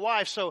to my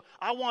wife, so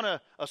I want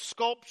a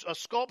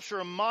sculpture,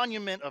 a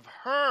monument of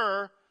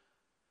her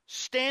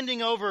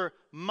standing over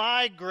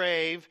my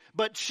grave,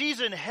 but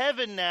she's in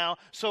heaven now,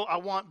 so I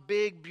want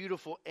big,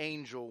 beautiful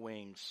angel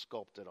wings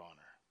sculpted on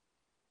her.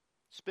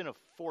 Spent a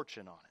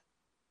fortune on it.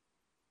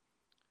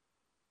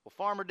 Well,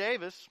 Farmer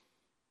Davis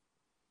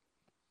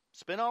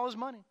spent all his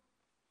money.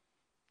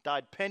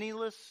 Died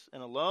penniless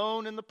and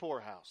alone in the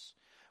poorhouse.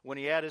 When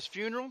he had his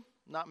funeral,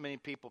 not many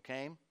people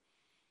came.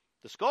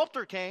 The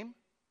sculptor came,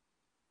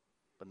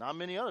 but not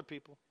many other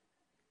people.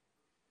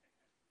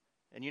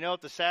 And you know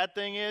what the sad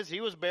thing is?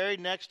 He was buried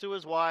next to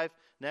his wife,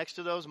 next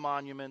to those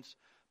monuments,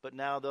 but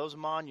now those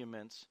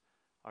monuments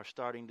are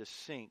starting to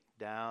sink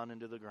down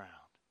into the ground.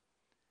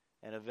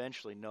 And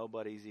eventually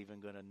nobody's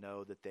even going to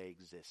know that they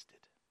existed.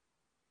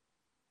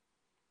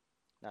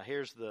 Now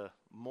here's the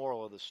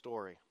moral of the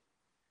story.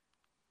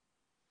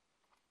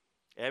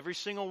 Every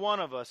single one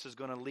of us is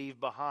going to leave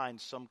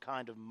behind some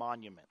kind of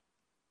monument.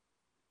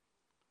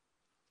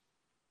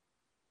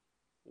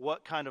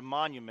 What kind of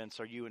monuments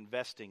are you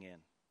investing in?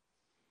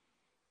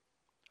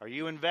 Are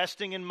you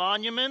investing in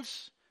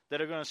monuments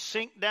that are going to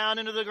sink down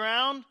into the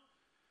ground?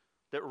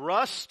 That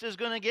rust is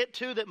going to get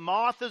to? That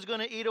moth is going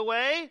to eat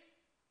away?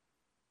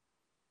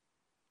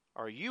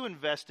 Are you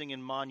investing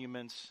in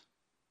monuments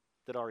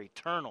that are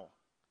eternal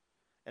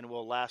and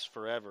will last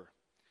forever?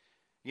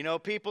 You know,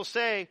 people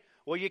say,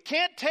 well, you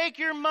can't take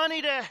your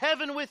money to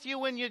heaven with you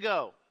when you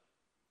go.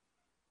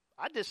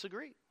 I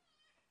disagree.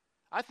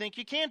 I think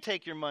you can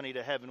take your money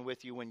to heaven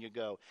with you when you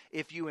go.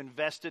 If you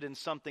invested in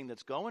something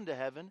that's going to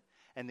heaven,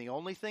 and the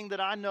only thing that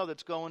I know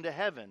that's going to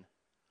heaven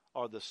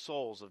are the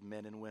souls of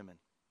men and women.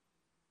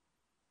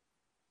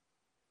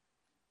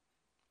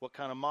 What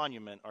kind of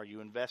monument are you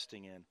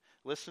investing in?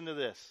 Listen to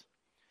this.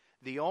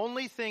 The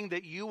only thing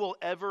that you will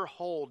ever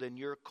hold in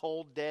your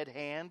cold, dead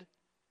hand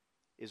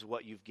is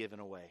what you've given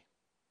away.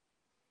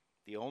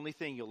 The only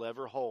thing you'll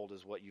ever hold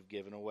is what you've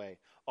given away.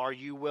 Are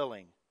you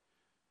willing?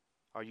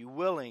 Are you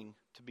willing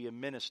to be a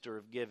minister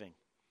of giving?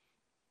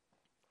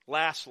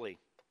 Lastly,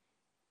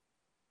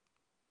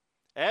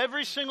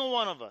 every single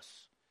one of us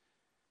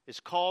is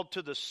called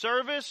to the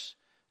service,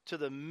 to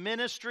the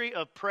ministry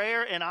of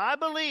prayer, and I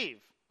believe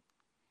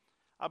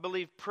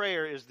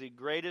prayer is the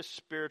greatest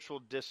spiritual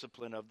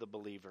discipline of the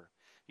believer.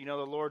 You know,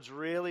 the Lord's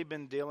really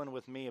been dealing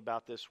with me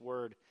about this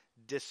word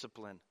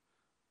discipline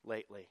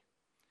lately.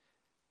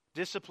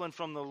 Discipline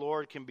from the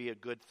Lord can be a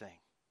good thing.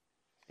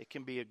 It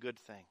can be a good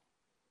thing.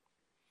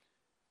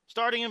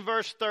 Starting in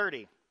verse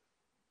 30,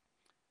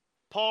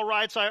 Paul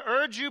writes, I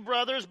urge you,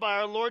 brothers, by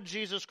our Lord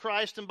Jesus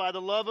Christ and by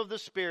the love of the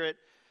Spirit,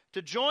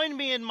 to join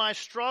me in my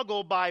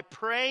struggle by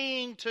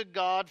praying to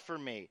God for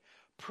me.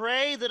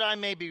 Pray that I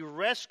may be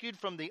rescued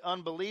from the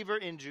unbeliever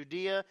in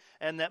Judea,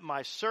 and that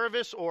my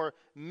service or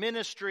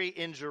ministry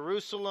in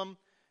Jerusalem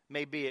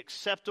may be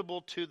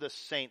acceptable to the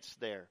saints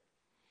there.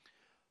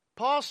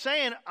 Paul's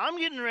saying, I'm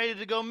getting ready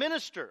to go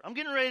minister. I'm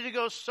getting ready to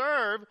go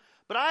serve,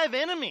 but I have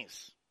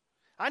enemies.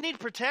 I need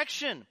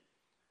protection.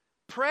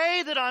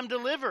 Pray that I'm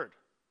delivered.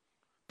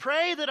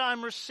 Pray that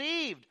I'm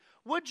received.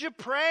 Would you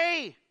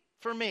pray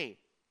for me?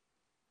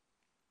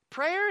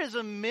 Prayer is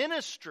a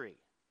ministry.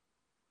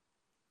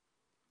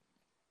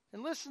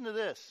 And listen to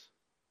this.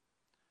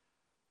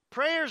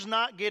 Prayer's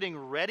not getting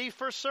ready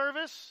for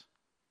service.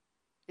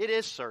 It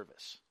is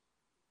service.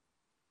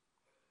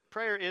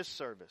 Prayer is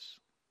service.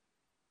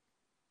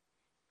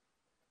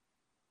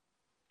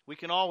 We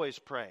can always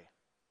pray.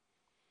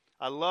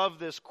 I love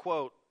this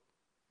quote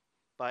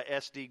by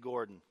S.D.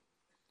 Gordon.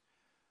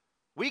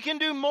 We can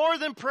do more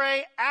than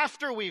pray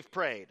after we've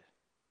prayed.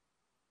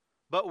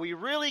 But we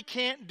really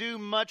can't do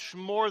much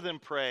more than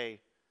pray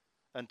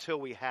until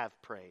we have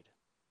prayed.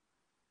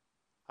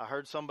 I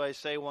heard somebody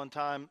say one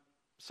time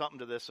something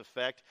to this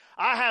effect.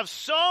 I have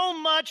so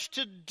much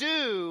to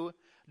do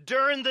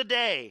during the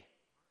day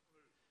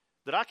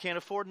that I can't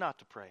afford not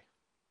to pray.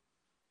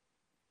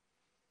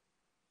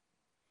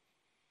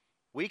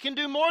 We can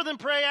do more than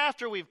pray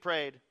after we've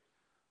prayed,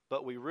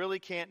 but we really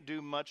can't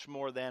do much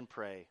more than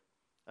pray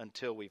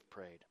until we've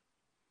prayed.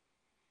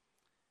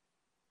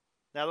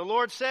 Now the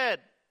Lord said,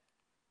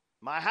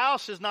 my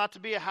house is not to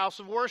be a house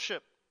of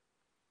worship,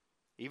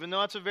 even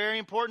though it's a very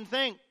important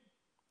thing.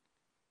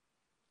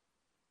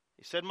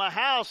 He said, my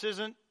house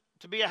isn't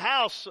to be a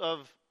house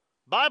of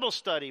Bible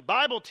study,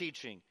 Bible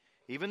teaching,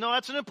 even though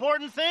that's an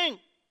important thing.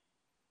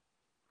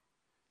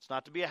 It's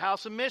not to be a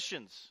house of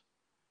missions,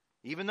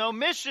 even though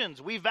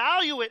missions, we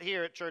value it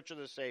here at Church of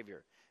the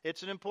Savior.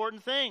 It's an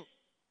important thing.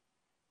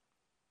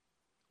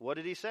 What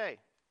did he say?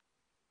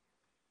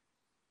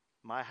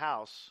 My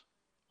house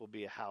will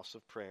be a house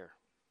of prayer.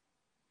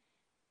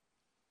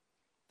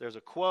 There's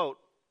a quote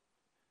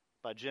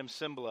by Jim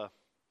Cymbala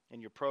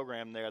in your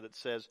program there that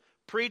says,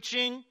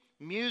 preaching,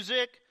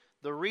 music,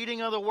 the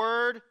reading of the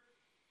word,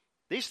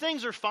 these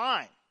things are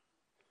fine,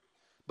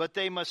 but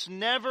they must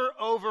never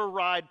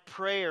override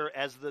prayer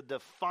as the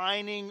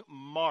defining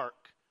mark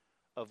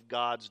of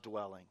God's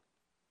dwelling.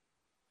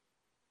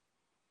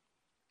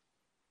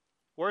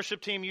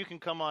 Worship team, you can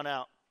come on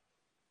out.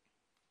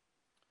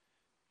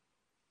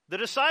 The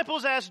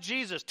disciples asked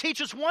Jesus,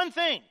 teach us one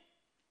thing.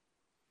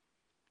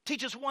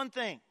 Teach us one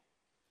thing.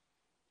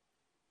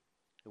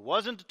 It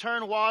wasn't to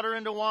turn water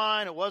into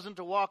wine. It wasn't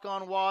to walk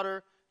on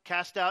water,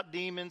 cast out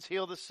demons,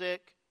 heal the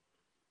sick.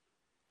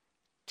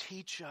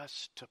 Teach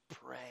us to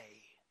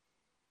pray.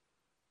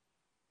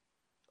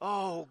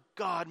 Oh,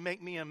 God,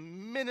 make me a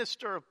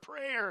minister of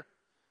prayer.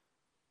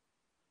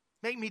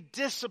 Make me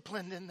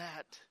disciplined in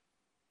that.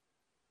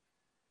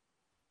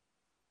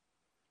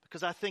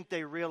 Because I think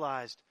they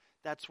realized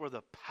that's where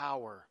the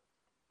power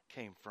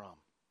came from.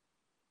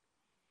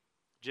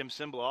 Jim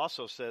Cymbala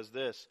also says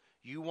this,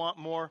 you want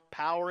more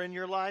power in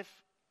your life?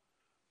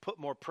 Put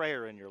more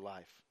prayer in your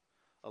life.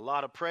 A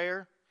lot of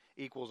prayer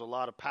equals a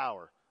lot of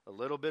power. A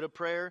little bit of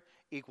prayer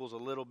equals a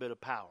little bit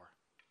of power.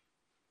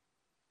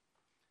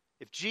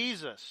 If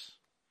Jesus,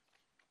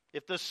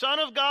 if the Son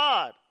of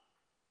God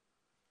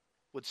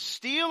would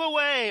steal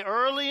away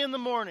early in the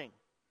morning,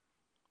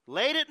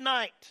 late at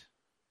night,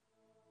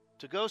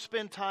 to go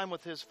spend time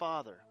with his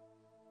Father,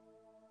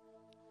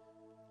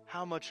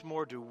 how much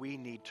more do we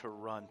need to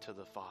run to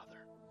the Father?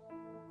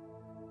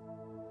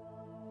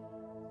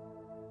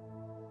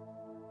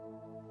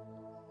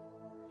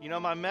 You know,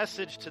 my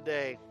message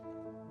today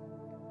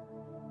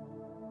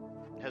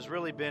has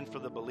really been for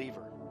the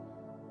believer.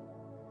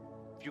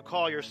 If you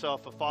call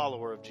yourself a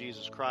follower of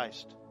Jesus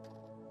Christ.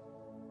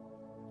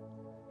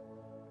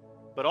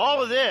 But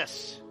all of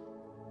this,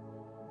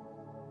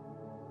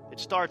 it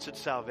starts at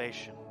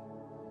salvation.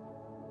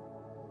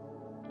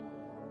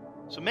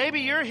 So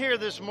maybe you're here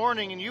this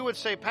morning and you would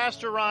say,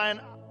 Pastor Ryan,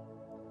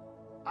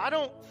 I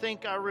don't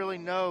think I really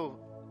know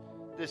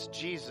this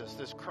Jesus,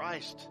 this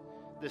Christ,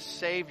 this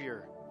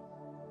Savior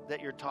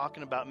that you're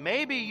talking about.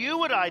 Maybe you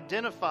would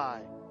identify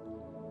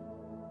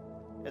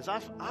as I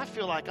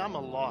feel like I'm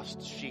a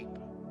lost sheep.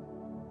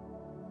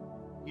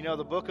 You know,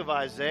 the book of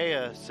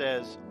Isaiah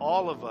says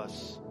all of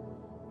us,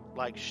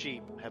 like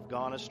sheep, have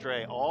gone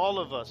astray. All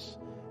of us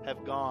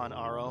have gone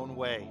our own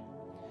way.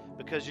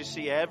 Because you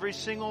see, every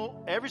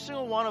single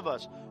one of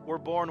us, we're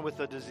born with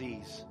a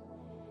disease.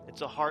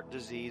 It's a heart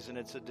disease, and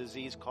it's a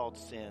disease called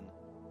sin.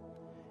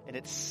 And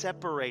it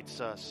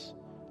separates us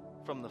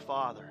from the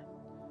Father.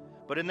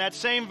 But in that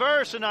same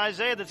verse in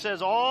Isaiah that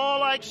says, all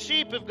like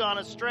sheep have gone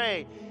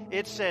astray,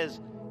 it says,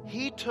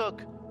 He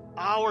took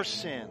our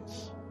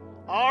sins,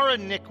 our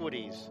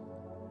iniquities,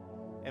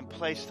 and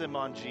placed them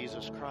on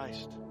Jesus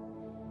Christ.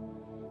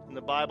 And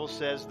the Bible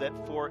says that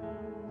for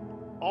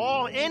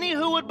any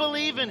who would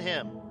believe in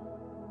Him,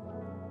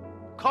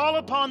 call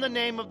upon the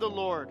name of the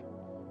Lord,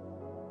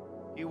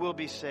 you will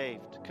be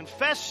saved.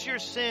 Confess your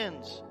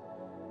sins,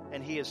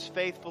 and He is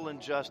faithful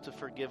and just to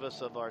forgive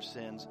us of our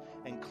sins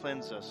and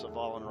cleanse us of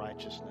all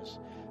unrighteousness.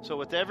 So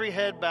with every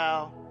head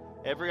bowed,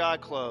 every eye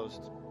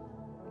closed,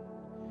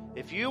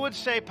 if you would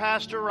say,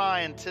 Pastor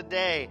Ryan,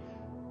 today,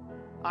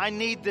 I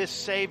need this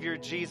Savior,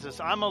 Jesus.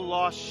 I'm a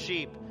lost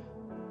sheep.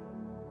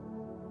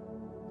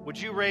 Would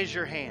you raise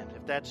your hand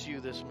if that's you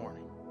this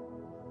morning?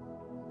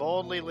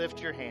 Boldly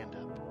lift your hand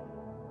up.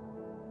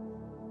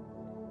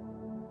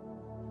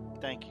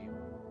 Thank you.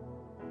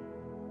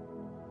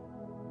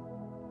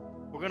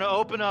 We're going to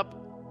open up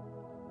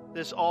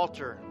this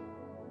altar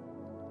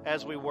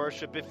as we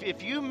worship.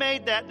 If you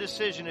made that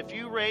decision, if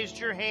you raised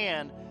your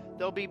hand,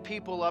 there'll be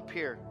people up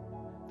here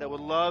that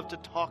would love to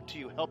talk to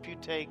you, help you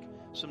take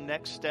some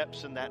next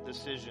steps in that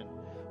decision.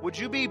 Would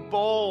you be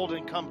bold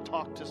and come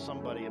talk to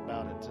somebody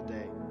about it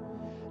today?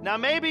 Now,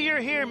 maybe you're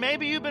here.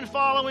 Maybe you've been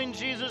following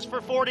Jesus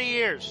for 40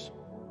 years.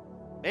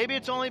 Maybe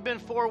it's only been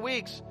 4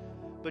 weeks.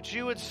 but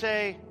you would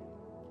say,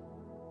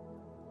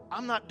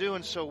 I'm not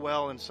doing so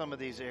well in some of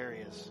these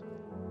areas,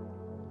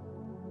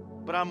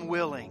 but I'm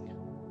willing.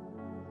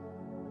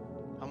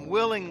 I'm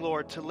willing,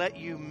 Lord, to let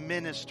you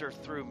minister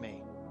through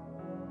me.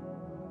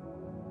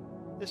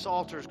 This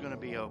altar is going to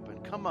be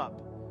open. Come up.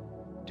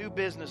 Do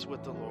business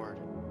with the Lord.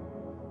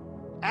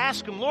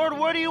 Ask Him, Lord,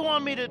 what do you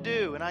want me to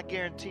do? And I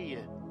guarantee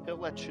you, He'll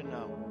let you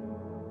know.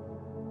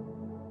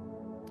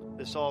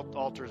 This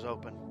altar is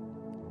open.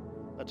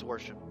 Let's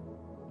worship.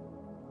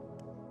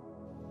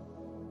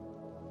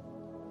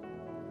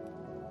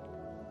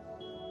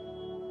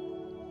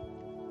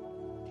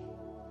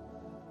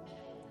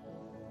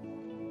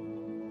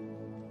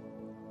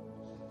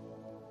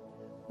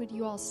 Would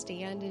you all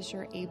stand as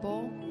you're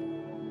able?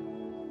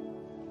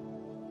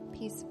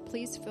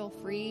 Please feel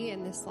free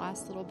in this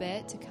last little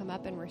bit to come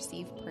up and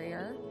receive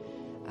prayer.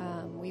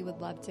 We would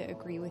love to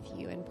agree with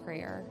you in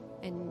prayer.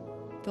 And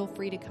feel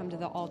free to come to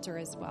the altar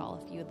as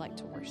well if you would like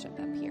to worship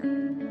up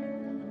here.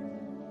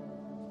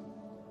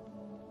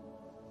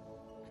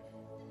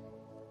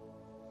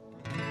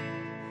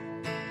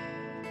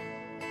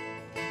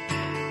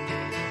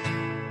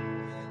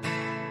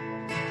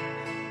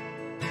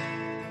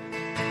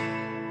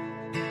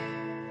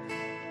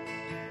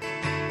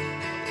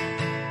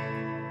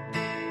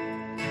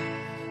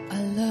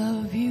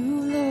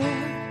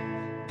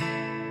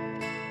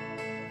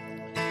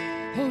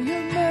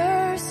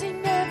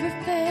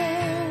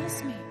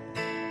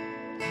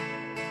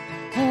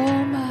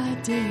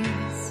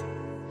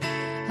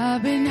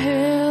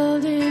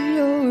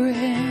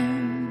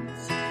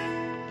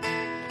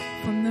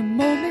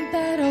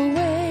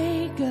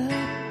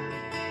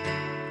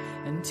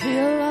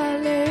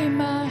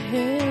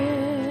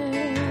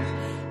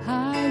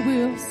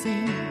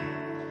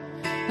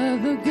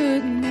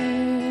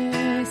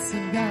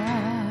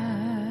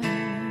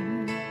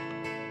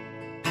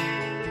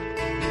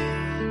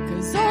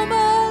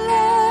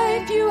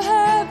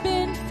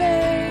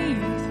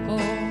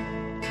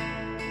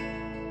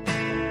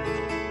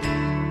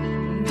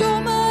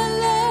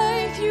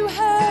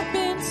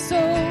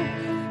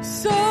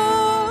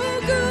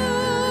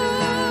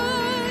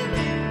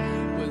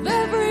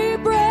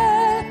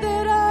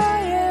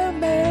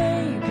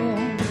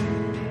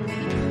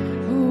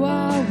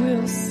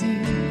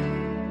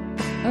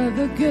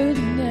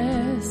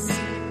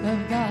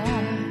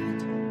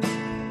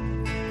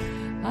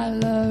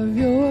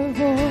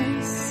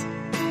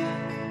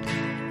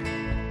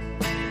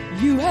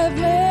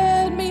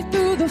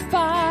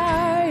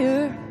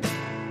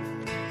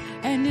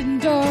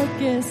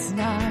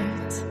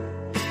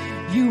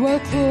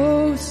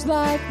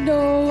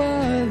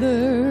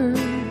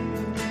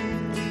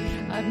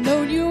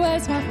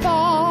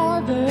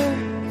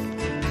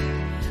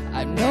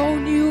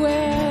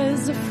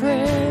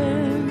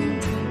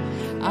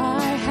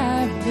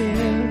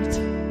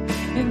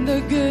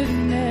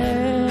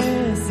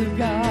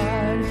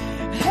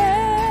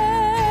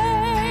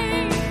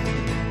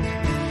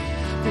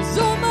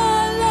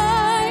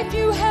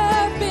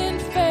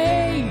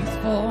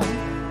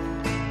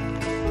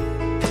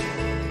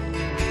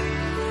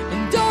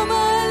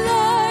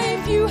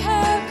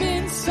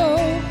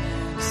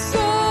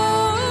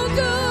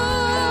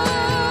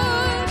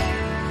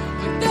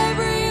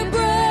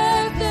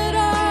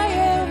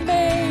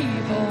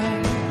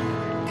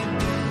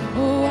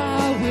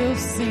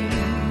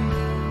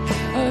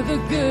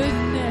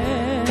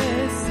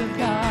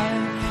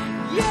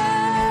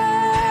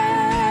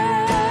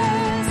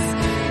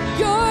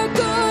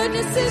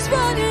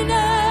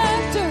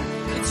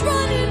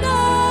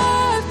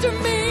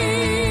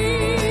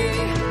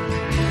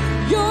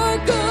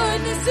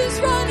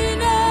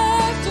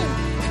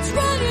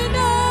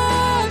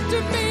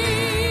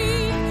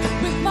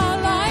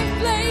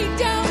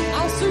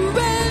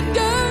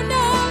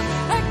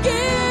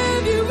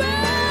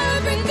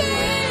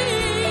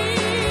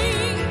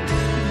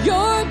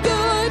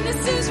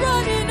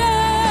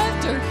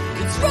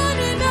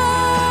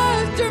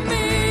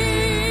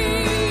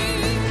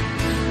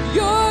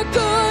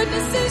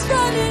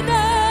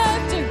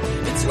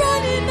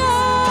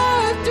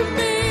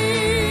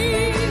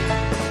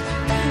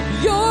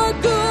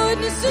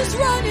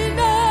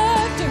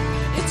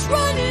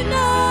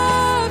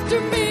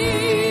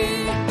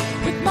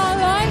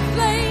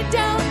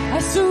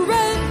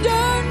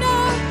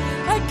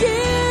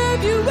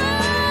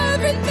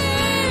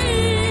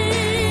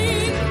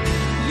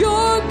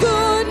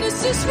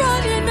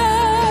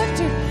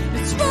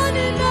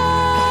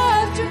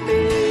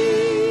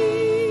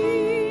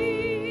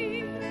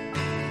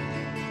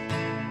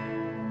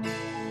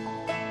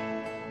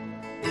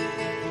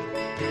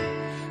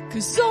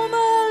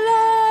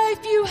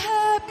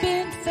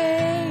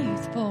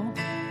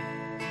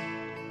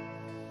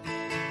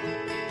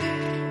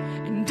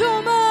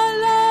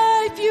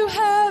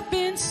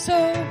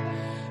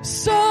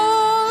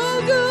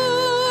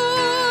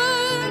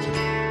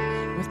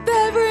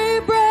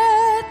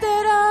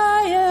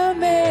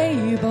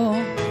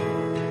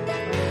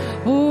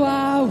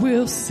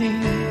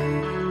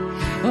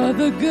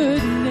 The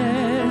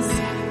goodness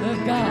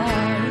of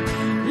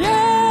God.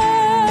 Yeah.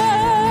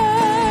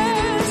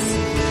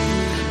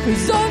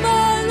 'Cause all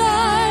my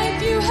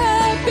life you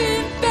have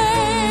been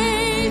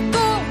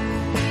faithful.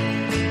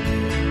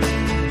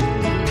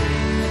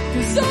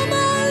 'Cause all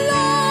my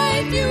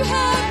life you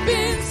have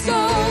been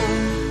so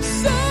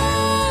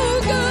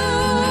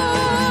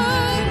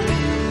good.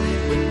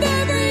 With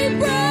every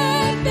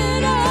breath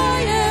that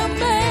I am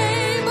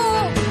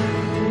able,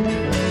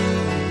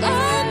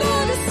 I'm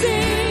gonna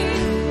sing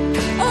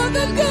of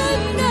the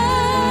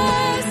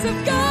goodness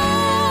of God.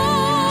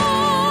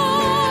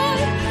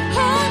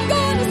 I'm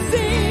gonna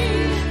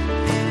sing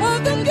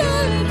of the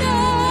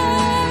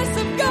goodness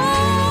of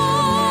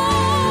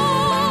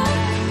God.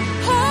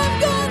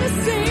 I'm gonna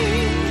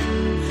sing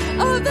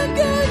of the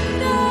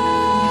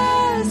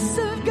goodness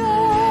of God.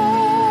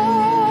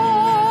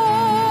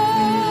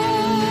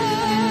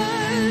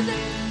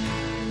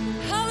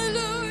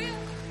 Hallelujah.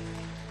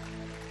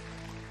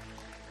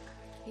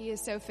 He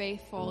is so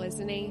faithful,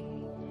 isn't he?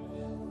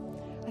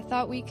 I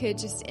thought we could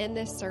just end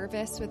this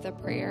service with a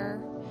prayer.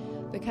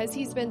 Because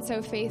he's been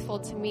so faithful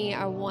to me,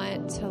 I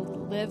want to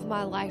live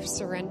my life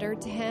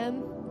surrendered to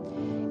him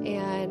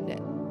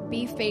and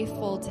be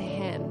faithful to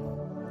him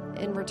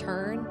in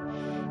return.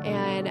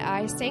 And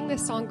I sang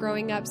this song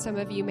growing up. Some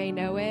of you may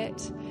know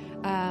it.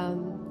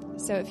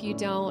 So if you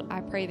don't,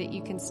 I pray that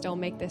you can still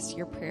make this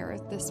your prayer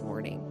this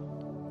morning.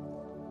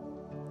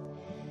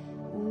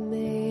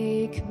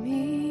 Make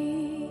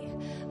me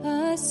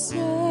a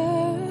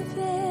servant,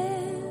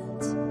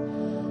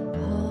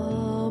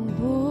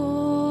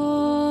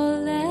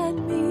 humble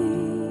and meek.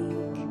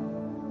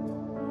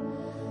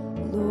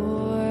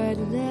 Lord,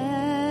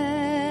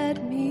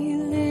 let me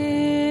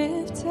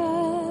lift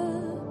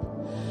up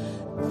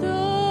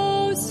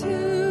those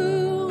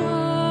who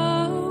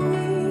are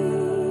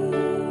weak,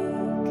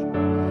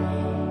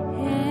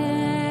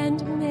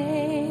 and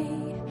may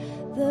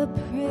the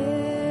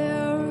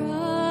prayer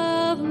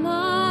of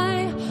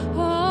my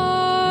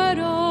heart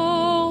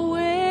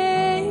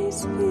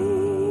always be,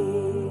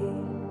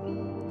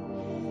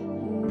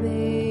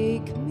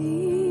 make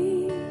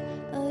me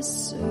a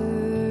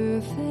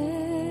servant,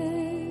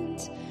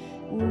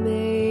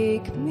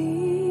 make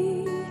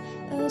me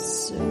a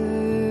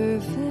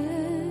servant,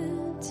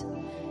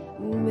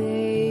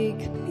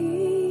 make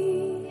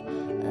me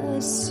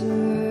a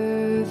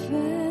servant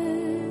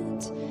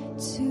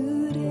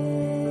today.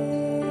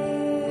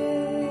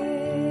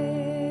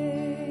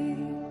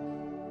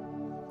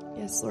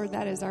 Yes, Lord,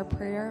 that is our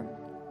prayer.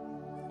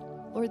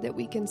 Lord, that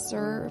we can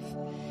serve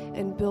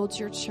and build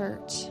your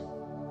church.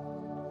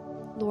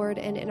 Lord,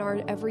 and in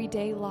our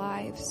everyday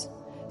lives,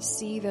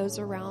 see those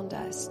around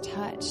us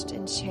touched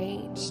and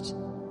changed.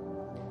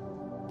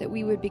 That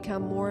we would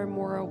become more and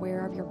more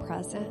aware of your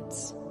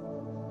presence.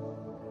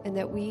 And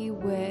that we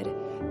would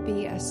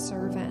be a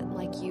servant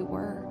like you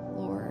were,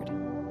 Lord.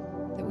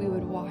 That we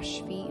would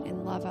wash feet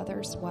and love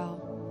others well.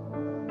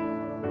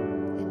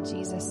 In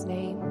Jesus'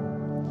 name.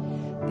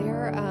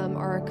 There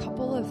are a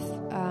couple of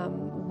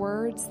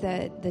words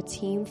that the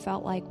team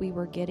felt like we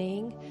were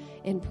getting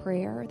in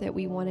prayer that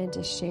we wanted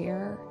to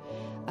share.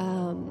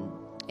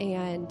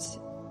 And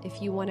if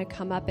you want to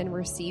come up and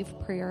receive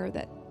prayer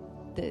that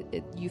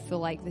you feel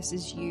like this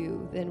is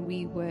you, then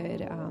we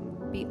would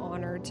be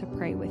honored to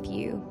pray with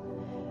you.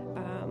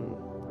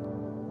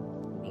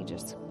 Let me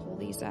just pull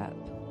these up.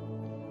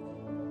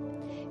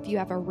 If you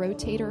have a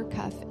rotator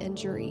cuff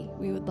injury,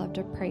 we would love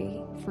to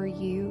pray for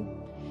you.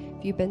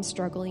 If you've been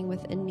struggling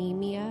with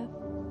anemia,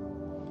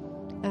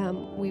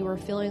 we were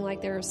feeling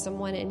like there was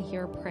someone in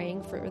here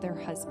praying for their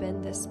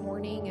husband this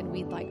morning, and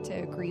we'd like to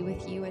agree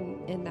with you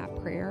in that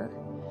prayer.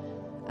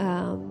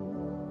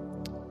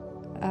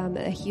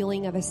 A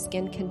healing of a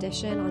skin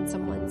condition on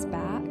someone's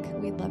back,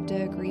 we'd love to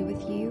agree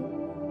with you.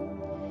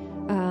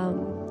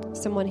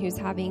 Someone who's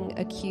having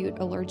acute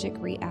allergic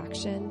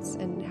reactions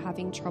and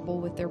having trouble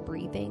with their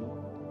breathing.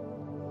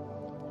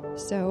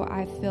 So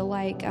I feel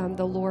like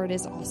the Lord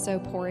is also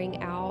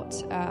pouring out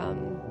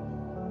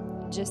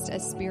just a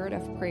spirit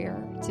of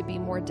prayer to be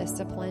more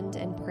disciplined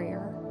in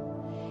prayer.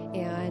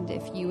 And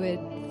if you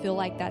would feel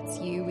like that's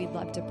you, we'd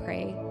love to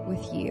pray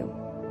with you.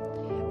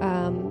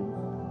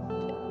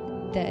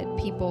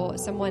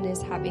 Someone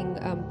is having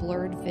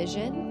blurred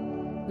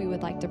vision, we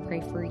would like to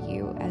pray for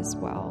you as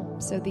well.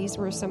 So these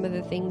were some of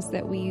the things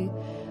that we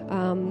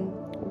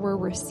were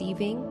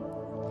receiving.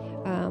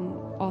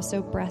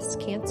 Also breast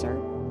cancer.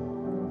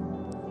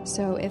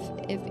 So if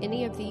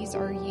any of these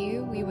are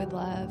you, we would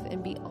love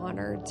and be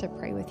honored to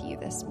pray with you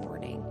this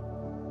morning.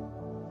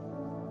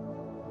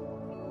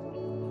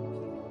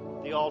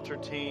 The altar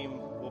team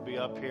will be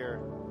up here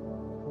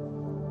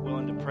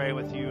willing to pray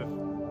with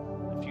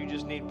you. If you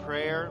just need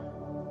prayer,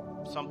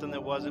 something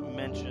that wasn't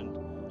mentioned,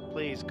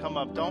 please come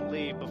up. Don't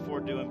leave before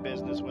doing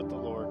business with the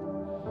Lord.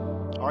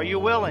 Are you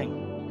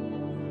willing?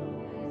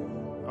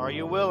 Are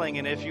you willing?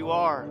 And if you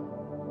are,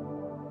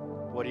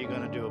 what are you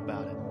going to do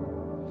about it?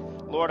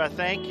 Lord, I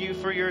thank you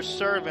for your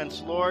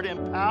servants. Lord,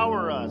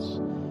 empower us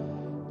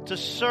to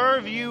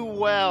serve you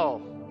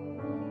well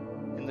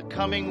in the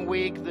coming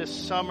week, this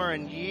summer,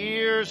 and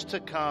years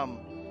to come.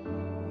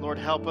 Lord,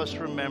 help us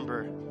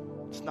remember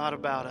it's not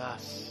about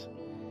us.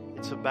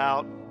 It's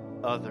about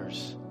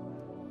others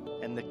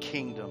and the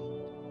kingdom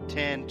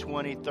 10,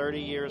 20, 30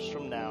 years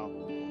from now.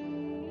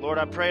 Lord,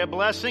 I pray a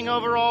blessing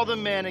over all the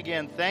men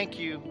again. Thank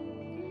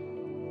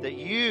you that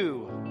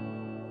you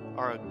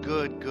are a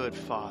good, good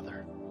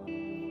Father.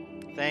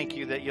 Thank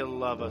you that you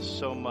love us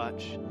so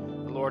much.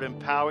 Lord,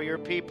 empower your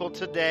people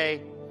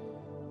today.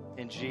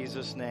 In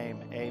Jesus'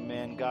 name,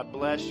 amen. God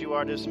bless. You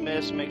are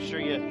dismissed. Make sure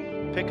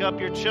you pick up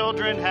your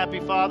children. Happy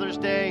Father's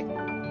Day.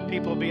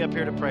 People will be up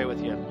here to pray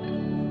with you.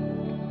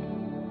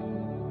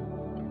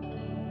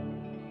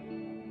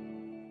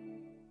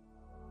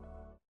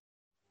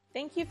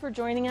 Thank you for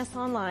joining us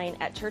online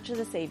at Church of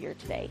the Savior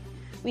today.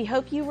 We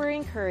hope you were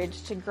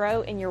encouraged to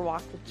grow in your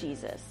walk with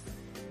Jesus.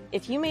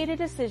 If you made a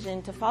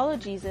decision to follow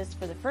Jesus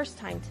for the first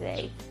time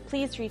today,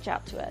 please reach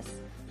out to us.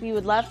 We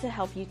would love to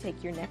help you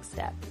take your next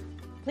step.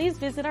 Please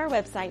visit our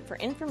website for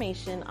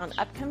information on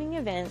upcoming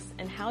events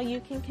and how you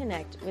can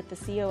connect with the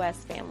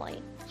COS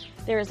family.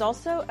 There is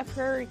also a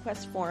prayer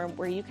request form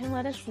where you can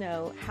let us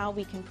know how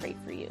we can pray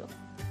for you.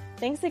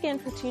 Thanks again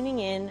for tuning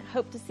in.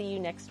 Hope to see you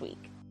next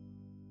week.